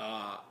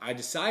I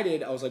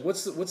decided I was like,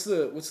 what's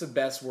the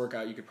best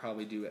workout you could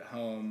probably do at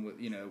home,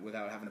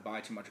 without having to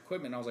buy too much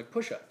equipment? And I was like,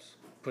 push-ups.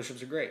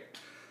 Push-ups are great.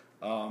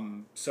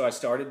 So I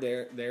started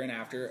there and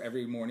after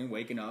every morning,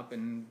 waking up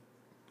and.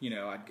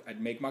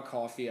 I'd make my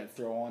coffee. I'd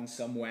throw on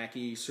some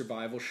wacky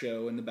survival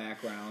show in the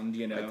background.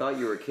 I thought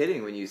you were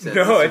kidding when you said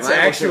no. It's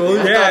actual.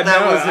 I thought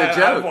that was a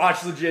joke. I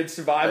watch legit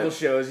survival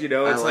shows.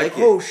 It's like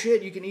oh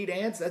shit, you can eat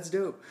ants. That's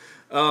dope.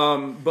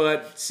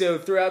 But so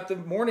throughout the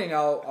morning,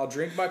 I'll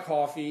drink my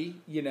coffee.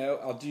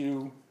 I'll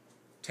do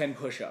 10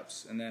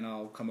 push-ups, and then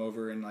I'll come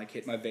over and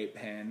hit my vape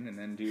pen, and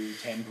then do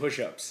 10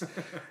 push-ups.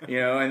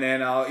 And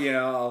then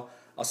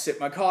I'll sip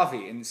my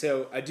coffee, and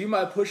so I do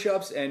my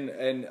push-ups,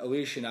 and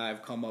Alicia and I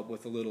have come up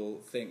with a little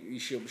thing.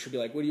 She'll be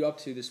like, "What are you up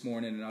to this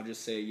morning?" And I'll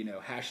just say,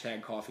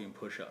 hashtag coffee and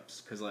push-ups,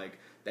 because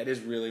that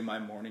is really my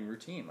morning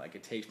routine.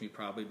 It takes me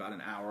probably about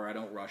an hour. I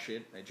don't rush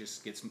it. It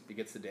just gets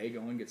the day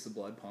going, gets the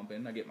blood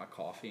pumping. I get my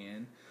coffee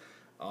in,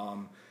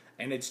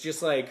 and it's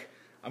just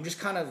I'm just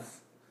kind of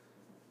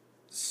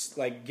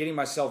getting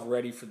myself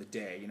ready for the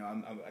day.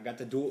 I got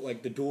the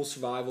dual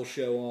survival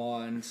show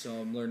on, so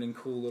I'm learning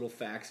cool little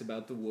facts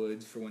about the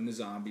woods for when the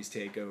zombies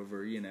take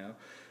over.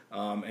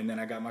 And then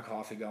I got my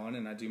coffee going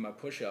and I do my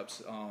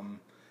push-ups.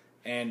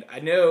 And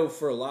I know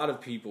for a lot of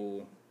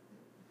people,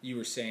 you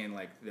were saying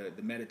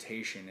the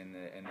meditation and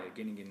the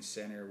getting in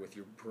center with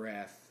your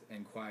breath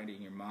and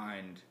quieting your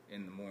mind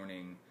in the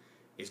morning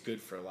is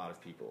good for a lot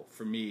of people.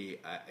 For me,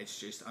 it's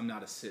just I'm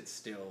not a sit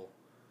still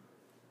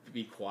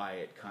be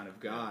quiet kind of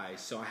guy.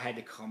 So I had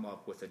to come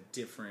up with a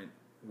different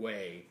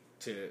way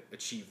to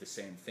achieve the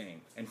same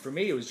thing. And for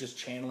me, it was just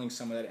channeling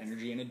some of that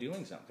energy into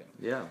doing something.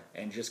 Yeah.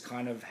 And just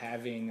kind of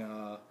having,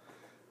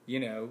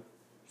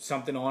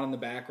 something on in the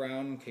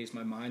background in case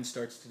my mind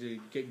starts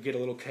to get a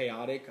little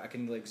chaotic. I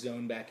can like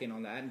zone back in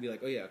on that and be like,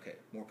 oh yeah, okay,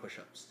 more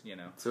push-ups,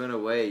 So in a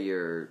way,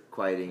 you're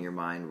quieting your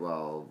mind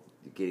while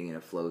getting in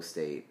a flow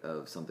state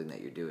of something that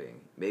you're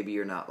doing. Maybe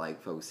you're not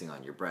like focusing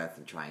on your breath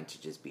and trying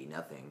to just be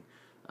nothing,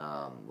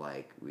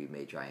 like we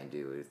may try and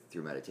do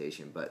through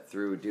meditation, but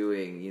through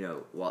doing,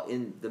 while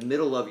in the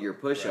middle of your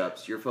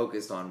push-ups, you're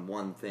focused on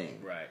one thing.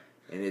 Right.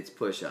 And it's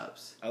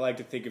push-ups. I like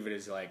to think of it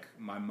as like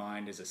my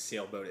mind is a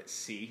sailboat at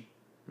sea.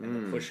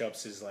 And the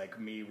push-ups is like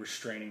me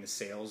restraining the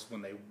sails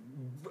when they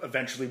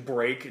eventually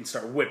break and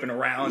start whipping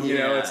around.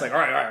 It's like, all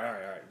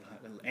right.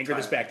 Anchor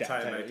this back down.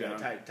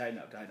 Tighten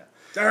up.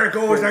 There it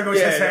goes. There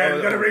goes his hand.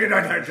 You gotta bring it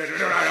down.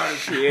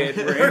 Shit,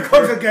 Here it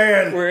comes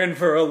again. We're in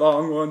for a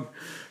long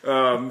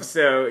one.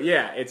 So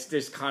yeah, it's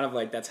just kind of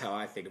like that's how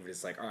I think of it.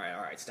 It's like, all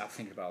right, stop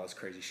thinking about all this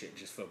crazy shit and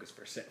just focus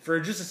for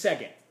just a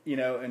second,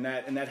 and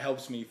that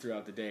helps me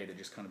throughout the day to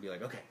just kind of be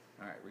like, okay,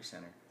 all right,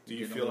 recenter. Do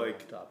you feel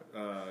like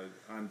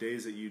on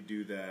days that you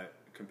do that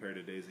compared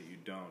to days that you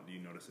don't, do you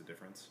notice a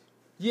difference?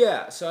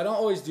 Yeah, so I don't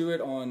always do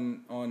it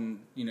on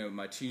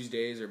my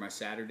Tuesdays or my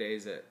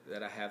Saturdays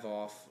that I have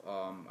off.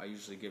 I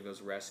usually give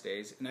those rest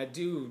days, and I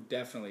do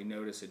definitely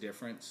notice a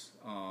difference.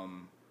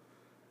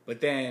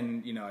 But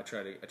then I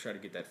try to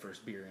get that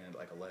first beer in at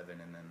like 11,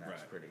 and then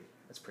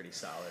that's pretty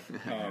solid.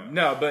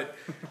 No, but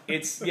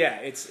it's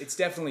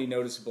definitely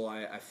noticeable.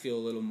 I feel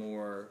a little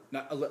more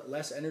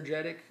less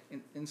energetic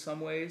in some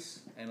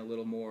ways, and a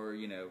little more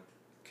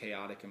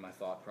chaotic in my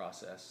thought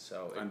process.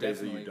 So on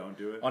days that you don't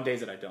do it. On days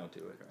that I don't do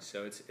it, okay.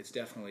 So it's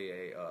definitely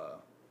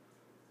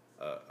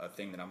a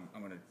thing that I'm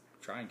going to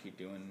try and keep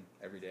doing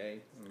every day.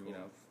 Cool.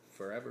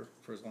 Forever,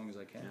 for as long as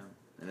I can.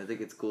 Yeah. And I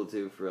think it's cool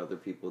too for other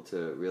people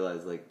to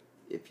realize like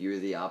if you're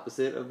the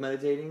opposite of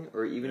meditating,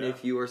 or even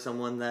if you are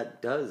someone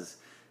that does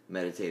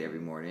meditate every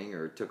morning,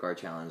 or took our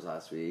challenge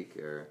last week,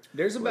 or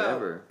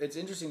whatever. It's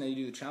interesting that you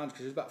do the challenge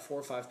because there's about 4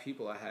 or 5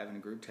 people I have in a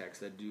group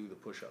text that do the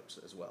push-ups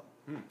as well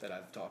that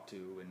I've talked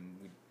to,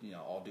 and we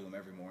all do them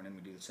every morning.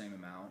 We do the same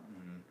amount,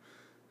 and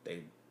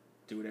they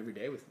do it every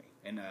day with me.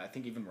 And I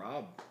think even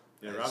Rob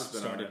has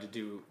started to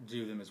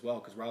do them as well,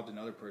 because Rob's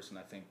another person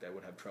I think that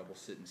would have trouble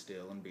sitting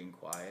still and being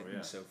quiet.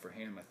 And so for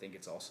him, I think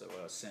it's also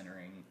a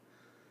centering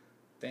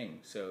thing.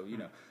 So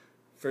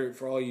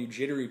for all you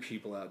jittery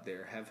people out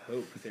there, have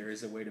hope. There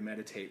is a way to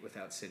meditate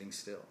without sitting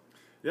still.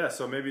 Yeah,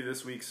 so maybe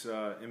this week's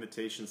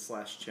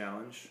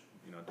invitation/challenge,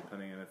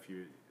 depending on if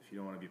you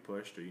don't want to be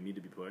pushed or you need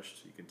to be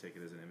pushed, you can take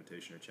it as an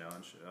invitation or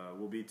challenge,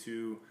 will be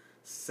to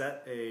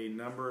set a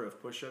number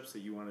of push-ups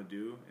that you want to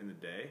do in the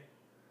day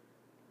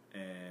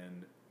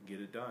and get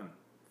it done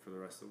for the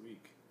rest of the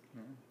week.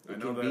 It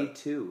can be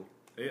 2.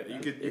 Yeah, you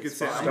could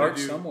say start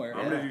somewhere.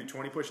 I'm going to do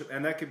 20 push-ups,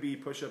 and that could be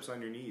push-ups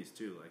on your knees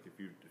too. Like if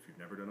you've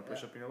never done a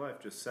push-up in your life,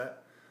 just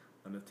set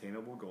an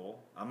attainable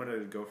goal. I'm going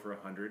to go for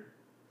 100.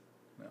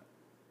 Yeah.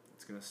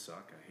 It's going to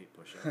suck. I hate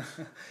push-ups.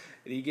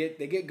 They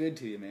get good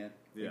to you, man.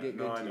 Yeah, I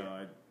know. I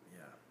know.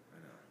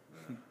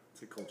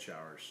 It's like cold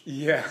showers.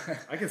 Yeah,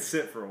 I can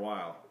sit for a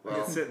while. I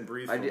can sit and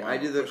breathe. For a while. I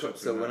do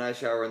when I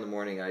shower in the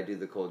morning, I do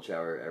the cold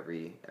shower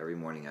every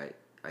morning.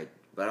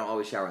 But I don't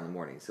always shower in the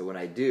morning. So when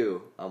I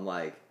do, I'm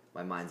like,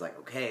 my mind's like,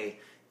 okay,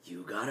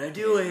 you gotta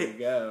do it. There you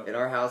go. And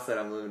our house that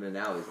I'm living in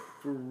now is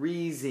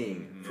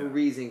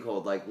freezing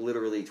cold, like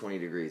literally 20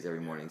 degrees every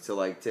morning. So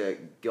like to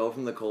go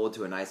from the cold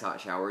to a nice hot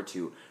shower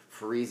to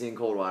freezing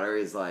cold water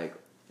is like,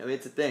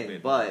 it's a thing.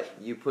 But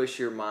you push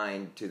your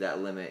mind to that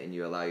limit and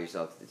you allow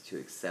yourself to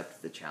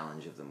accept the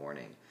challenge of the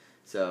morning.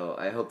 So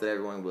I hope that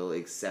everyone will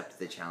accept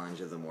the challenge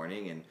of the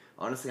morning. And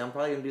honestly, I'm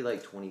probably gonna do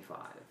like 25.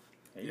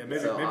 Yeah,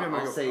 maybe I'm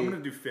gonna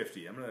do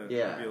 50. I'm gonna be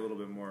a little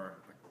bit more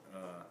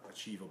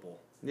achievable.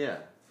 Yeah.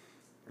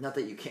 Not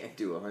that you can't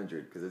do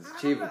 100 because it's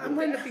achievable.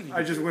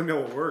 I just wouldn't know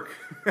it would work.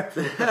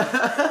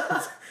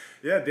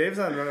 Yeah, Dave's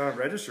on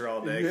register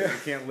all day because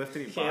he can't lift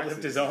any boxes. Can't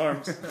lift his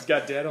arms. He's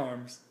got dead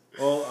arms.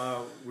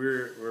 Well,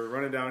 we're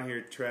running down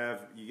here. Trav,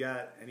 you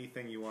got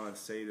anything you want to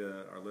say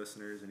to our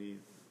listeners? Any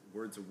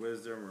words of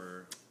wisdom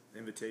or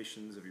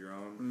invitations of your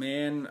own?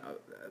 Man,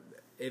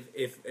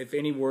 if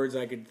any words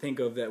I could think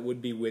of that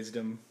would be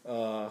wisdom,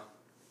 I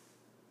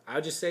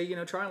would just say,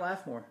 try and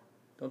laugh more.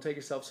 Don't take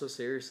yourself so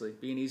seriously.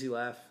 Be an easy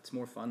laugh. It's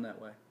more fun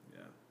that way.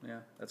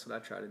 Yeah, that's what I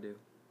try to do.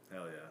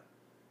 Hell yeah.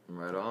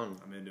 Right on.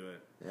 I'm into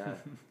it. Yeah.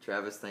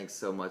 Travis, thanks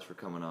so much for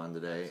coming on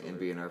today and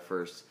being our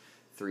first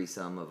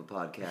threesome of a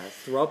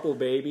podcast. Thruple,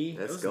 baby.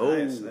 Let's go.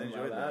 Nice. I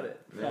enjoyed that.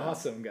 Yeah.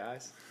 Awesome,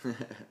 guys.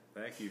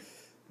 Thank you.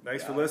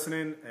 Thanks for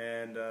listening,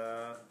 and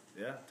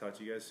talk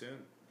to you guys soon.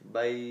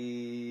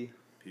 Bye.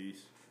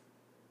 Peace.